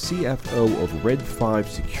Nickerson, CFO of Red 5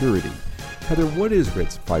 Security. Heather, what is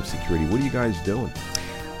Red 5 Security? What are you guys doing?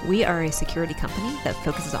 We are a security company that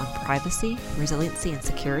focuses on privacy, resiliency, and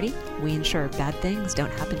security. We ensure bad things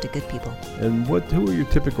don't happen to good people. And who are your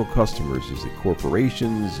typical customers? Is it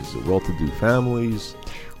corporations? Is it well-to-do families?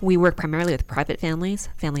 We work primarily with private families,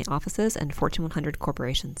 family offices, and Fortune 100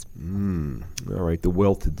 corporations. All right, the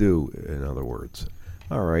well-to-do, in other words.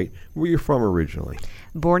 All right. Where are you from originally?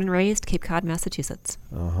 Born and raised Cape Cod, Massachusetts.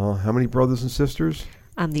 How many brothers and sisters?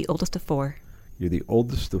 I'm the oldest of 4. You're the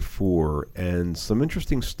oldest of 4, and some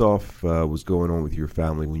interesting stuff was going on with your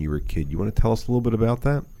family when you were a kid. You want to tell us a little bit about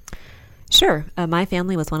that? Sure. My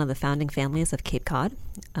family was one of the founding families of Cape Cod.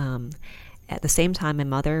 At the same time, my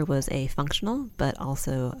mother was a functional but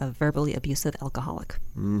also a verbally abusive alcoholic.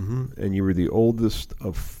 And you were the oldest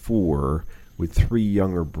of 4, with 3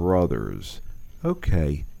 younger brothers.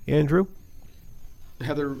 Okay. Andrew?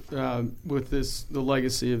 Heather, with the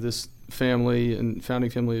legacy of this family and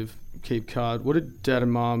founding family of Cape Cod, what did Dad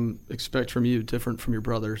and Mom expect from you different from your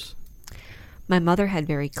brothers? My mother had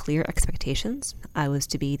very clear expectations. I was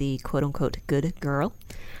to be the quote-unquote good girl.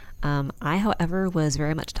 I, however, was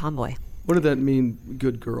very much tomboy. What did that mean,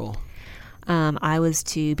 good girl? I was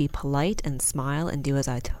to be polite and smile and do as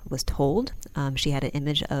I was told. She had an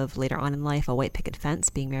image of, later on in life, a white picket fence,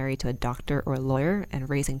 being married to a doctor or a lawyer, and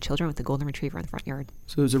raising children with a golden retriever in the front yard.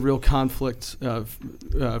 So there was a real conflict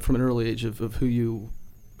from an early age of who you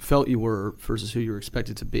felt you were versus who you were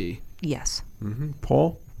expected to be. Yes. Mm-hmm.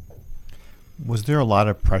 Paul? Was there a lot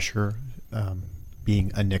of pressure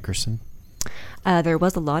being a Nickerson? There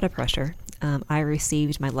was a lot of pressure. I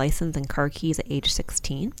received my license and car keys at age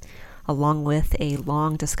 16, along with a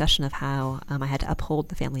long discussion of how I had to uphold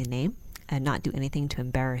the family name and not do anything to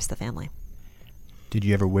embarrass the family. Did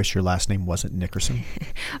you ever wish your last name wasn't Nickerson?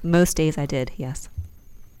 Most days I did, yes.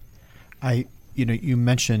 You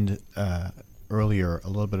mentioned earlier a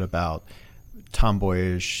little bit about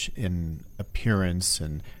tomboyish in appearance,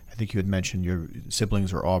 and I think you had mentioned your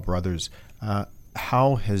siblings are all brothers.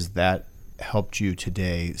 How has that helped you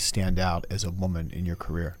today stand out as a woman in your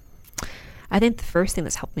career? I think the first thing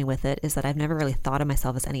that's helped me with it is that I've never really thought of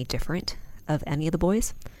myself as any different of any of the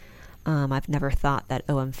boys. I've never thought that,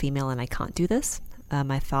 I'm female and I can't do this.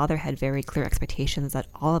 My father had very clear expectations that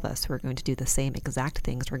all of us were going to do the same exact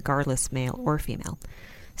things, regardless male or female.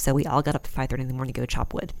 So we all got up at 5:30 in the morning to go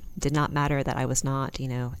chop wood. It did not matter that I was not,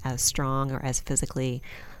 as strong or as physically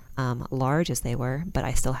large as they were, but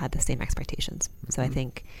I still had the same expectations. Mm-hmm. So I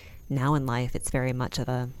think now in life, it's very much of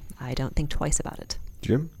I don't think twice about it.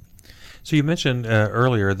 Jim? So you mentioned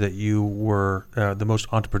earlier that you were the most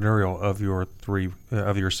entrepreneurial of your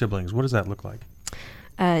of your siblings. What does that look like?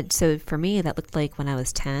 So for me, that looked like when I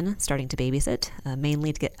was 10, starting to babysit,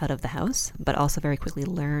 mainly to get out of the house, but also very quickly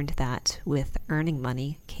learned that with earning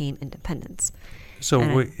money came independence.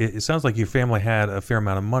 So it sounds like your family had a fair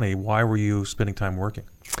amount of money. Why were you spending time working?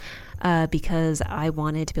 Because I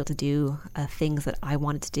wanted to be able to do things that I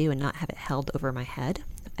wanted to do and not have it held over my head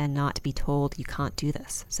and not be told you can't do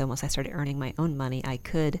this. So once I started earning my own money, I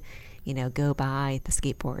could, go buy the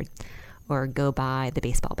skateboard or go buy the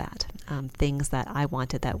baseball bat, things that I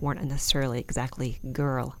wanted that weren't necessarily exactly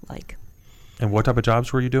girl-like. And what type of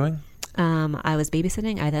jobs were you doing? I was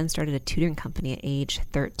babysitting. I then started a tutoring company at age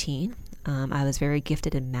 13. I was very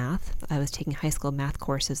gifted in math. I was taking high school math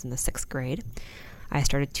courses in the 6th grade. I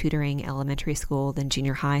started tutoring elementary school, then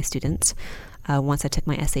junior high students. Once I took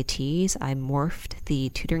my SATs, I morphed the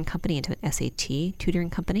tutoring company into an SAT tutoring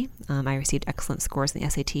company. I received excellent scores in the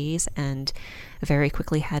SATs and very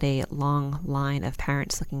quickly had a long line of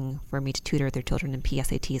parents looking for me to tutor their children in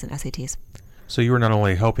PSATs and SATs. So you were not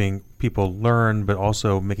only helping people learn, but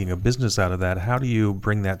also making a business out of that. How do you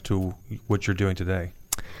bring that to what you're doing today?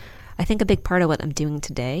 I think a big part of what I'm doing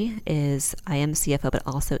today is I am CFO, but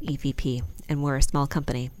also EVP, and we're a small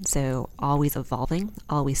company, so always evolving,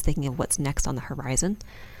 always thinking of what's next on the horizon,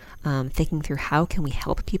 thinking through how can we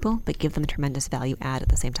help people, but give them a tremendous value add at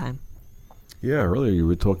the same time. Yeah, earlier you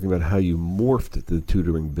were talking about how you morphed the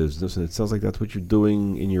tutoring business, and it sounds like that's what you're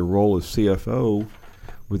doing in your role as CFO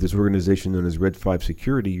with this organization known as Red 5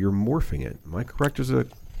 Security. You're morphing it. Am I correct? There's a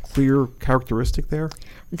clear characteristic there?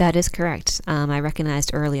 That is correct. I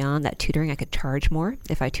recognized early on that tutoring I could charge more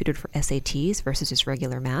if I tutored for SATs versus just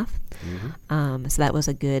regular math. Mm-hmm. So that was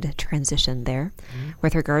a good transition there. Mm-hmm.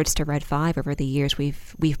 With regards to Red 5, over the years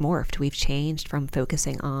we've morphed. We've changed from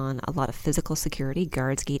focusing on a lot of physical security,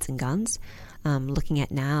 guards, gates, and guns, looking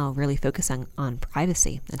at now really focusing on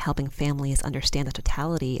privacy and helping families understand the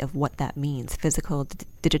totality of what that means, physical,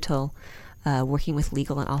 digital, working with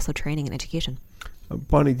legal, and also training and education.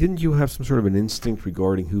 Bonnie, didn't you have some sort of an instinct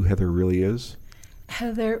regarding who Heather really is?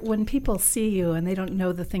 Heather, when people see you and they don't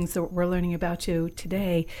know the things that we're learning about you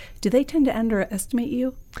today, do they tend to underestimate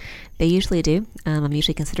you? They usually do. I'm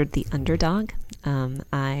usually considered the underdog.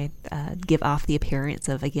 I give off the appearance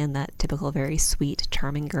of, again, that typical very sweet,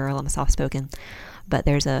 charming girl. I'm soft-spoken, but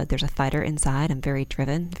there's a fighter inside. I'm very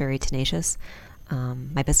driven, very tenacious.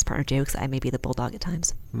 My business partner jokes I may be the bulldog at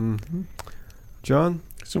times. Mm-hmm. John?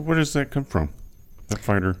 So where does that come from? That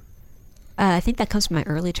fighter? I think that comes from my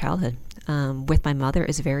early childhood. With my mother,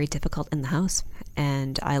 is very difficult in the house,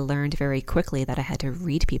 and I learned very quickly that I had to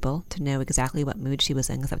read people to know exactly what mood she was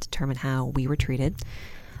in, because that would determine how we were treated.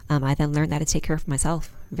 I then learned that to take care of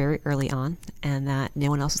myself very early on, and that no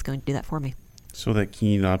one else was going to do that for me. So that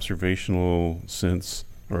keen observational sense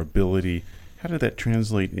or ability How did that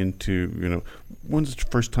translate into, when's the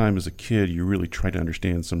first time as a kid you really tried to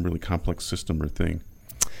understand some really complex system or thing?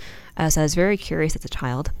 So I was very curious as a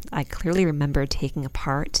child. I clearly remember taking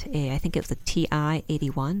apart I think it was a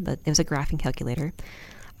TI-81, but it was a graphing calculator.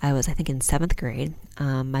 I was, I think, in 7th grade.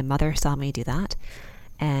 My mother saw me do that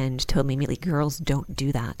and told me immediately, girls don't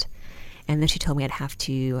do that. And then she told me I'd have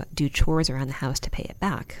to do chores around the house to pay it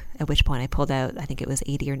back, at which point I pulled out, I think it was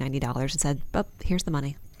 $80 or $90 and said, oh, here's the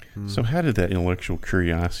money. So how did that intellectual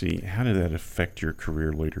curiosity, how did that affect your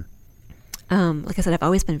career later? Like I said, I've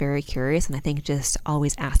always been very curious, and I think just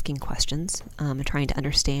always asking questions and trying to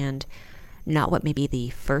understand not what may be the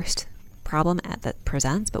first problem that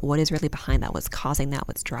presents, but what is really behind that, what's causing that,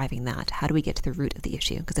 what's driving that. How do we get to the root of the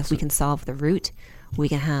issue? Because if we can solve the root, we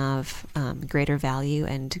can have greater value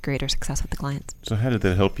and greater success with the clients. So how did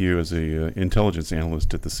that help you as a intelligence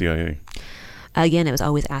analyst at the CIA? Again, it was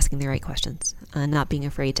always asking the right questions, not being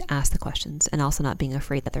afraid to ask the questions, and also not being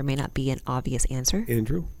afraid that there may not be an obvious answer.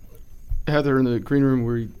 Andrew? Heather, in the green room,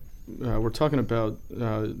 we're talking about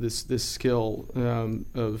this skill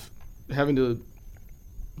of having to,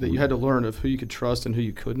 that you had to learn of who you could trust and who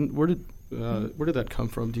you couldn't. Where did that come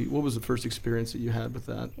from? What was the first experience that you had with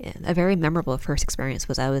that? Yeah, a very memorable first experience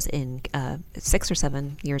was I was in 6 or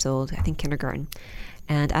 7 years old, I think kindergarten,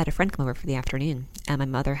 and I had a friend come over for the afternoon, and my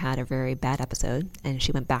mother had a very bad episode, and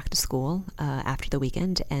she went back to school after the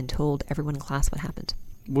weekend and told everyone in class what happened.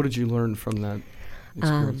 What did you learn from that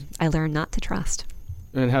experience? I learned not to trust.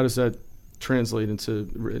 And how does that translate into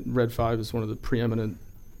Red 5 is one of the preeminent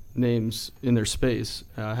names in their space.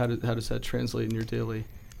 How does that translate in your daily?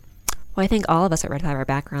 Well, I think all of us at Red 5, our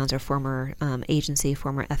backgrounds are former agency,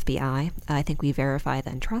 former FBI. I think we verify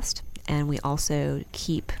then trust, and we also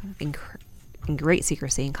keep in great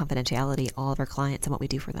secrecy and confidentiality all of our clients and what we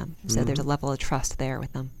do for them. So there's a level of trust there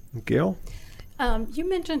with them. Gail? You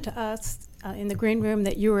mentioned to us in the green room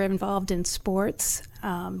that you were involved in sports.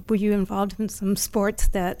 Were you involved in some sports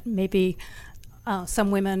that maybe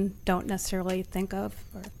some women don't necessarily think of?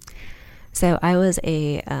 So I was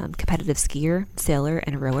a competitive skier, sailor,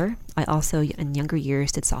 and rower. I also, in younger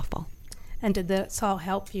years, did softball. And did this all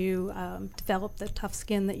help you develop the tough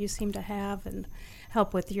skin that you seem to have and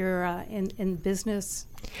help with your in business?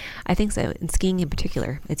 I think so. In skiing in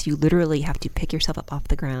particular, it's you literally have to pick yourself up off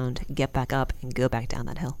the ground, get back up, and go back down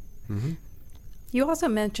that hill. Mm-hmm. You also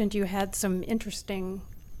mentioned you had some interesting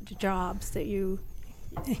jobs that you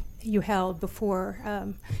held before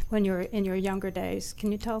when you were in your younger days.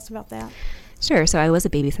 Can you tell us about that? Sure. So I was a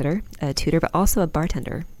babysitter, a tutor, but also a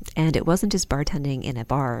bartender. And it wasn't just bartending in a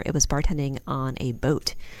bar. It was bartending on a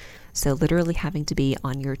boat. So literally having to be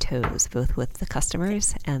on your toes, both with the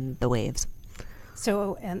customers and the waves.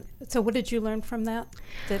 So what did you learn from that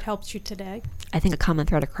helps you today? I think a common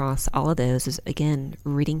thread across all of those is, again,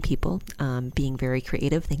 reading people, being very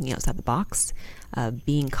creative, thinking outside the box,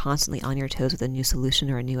 being constantly on your toes with a new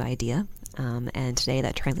solution or a new idea. And today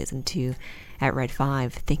that translates into, at Red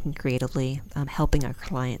 5, thinking creatively, helping our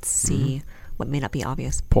clients see what may not be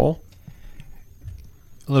obvious. Paul?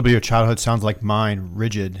 A little bit of your childhood sounds like mine,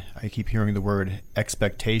 rigid. I keep hearing the word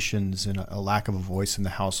expectations and a lack of a voice in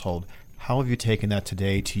the household. How have you taken that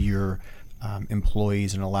today to your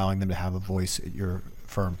employees and allowing them to have a voice at your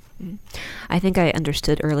firm? I think I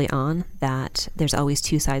understood early on that there's always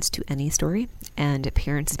two sides to any story, and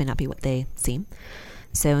appearances may not be what they seem.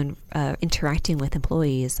 So in interacting with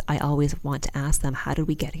employees, I always want to ask them, how did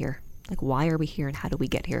we get here? Like, why are we here and how did we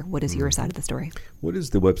get here? What is your side of the story? What is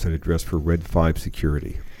the website address for Red 5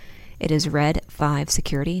 Security? It is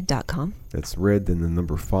red5security.com. That's red, then the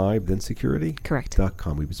number 5, then security? Correct.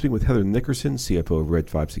 .com. We've been speaking with Heather Nickerson, CFO of Red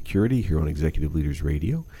 5 Security, here on Executive Leaders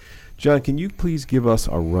Radio. John, can you please give us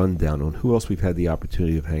a rundown on who else we've had the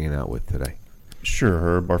opportunity of hanging out with today? Sure,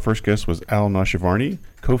 Herb. Our first guest was Al Nashavarni,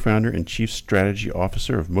 co-founder and chief strategy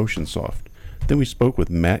officer of MotionSoft. Then we spoke with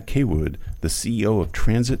Matt Kaywood, the CEO of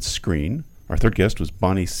Transit Screen. Our third guest was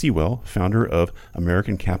Bonnie Sewell, founder of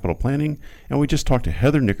American Capital Planning. And we just talked to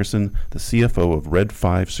Heather Nickerson, the CFO of Red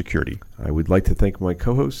 5 Security. I would like to thank my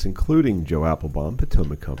co-hosts, including Joe Applebaum,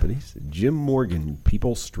 Potomac Companies, Jim Morgan,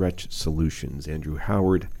 People Stretch Solutions, Andrew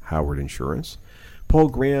Howard, Howard Insurance, Paul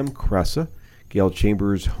Graham, Cressa, Gail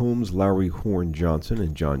Chambers, Holmes, Lowry, Horn, Johnson,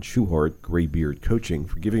 and John Schuhart, Graybeard Coaching,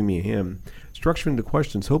 for giving me a hand, structuring the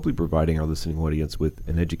questions, hopefully providing our listening audience with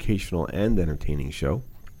an educational and entertaining show.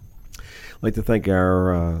 I'd like to thank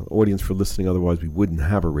our audience for listening. Otherwise, we wouldn't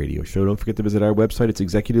have a radio show. Don't forget to visit our website. It's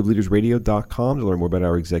executiveleadersradio.com to learn more about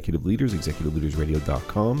our executive leaders,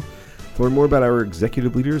 executiveleadersradio.com. To learn more about our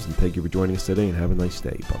executive leaders, and thank you for joining us today, and have a nice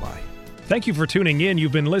day. Bye-bye. Thank you for tuning in.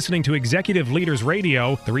 You've been listening to Executive Leaders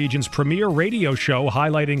Radio, the region's premier radio show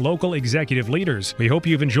highlighting local executive leaders. We hope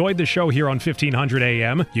you've enjoyed the show here on 1500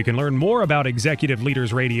 AM. You can learn more about Executive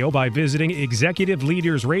Leaders Radio by visiting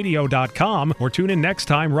executiveleadersradio.com or tune in next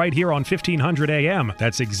time right here on 1500 AM.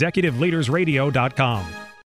 That's executiveleadersradio.com.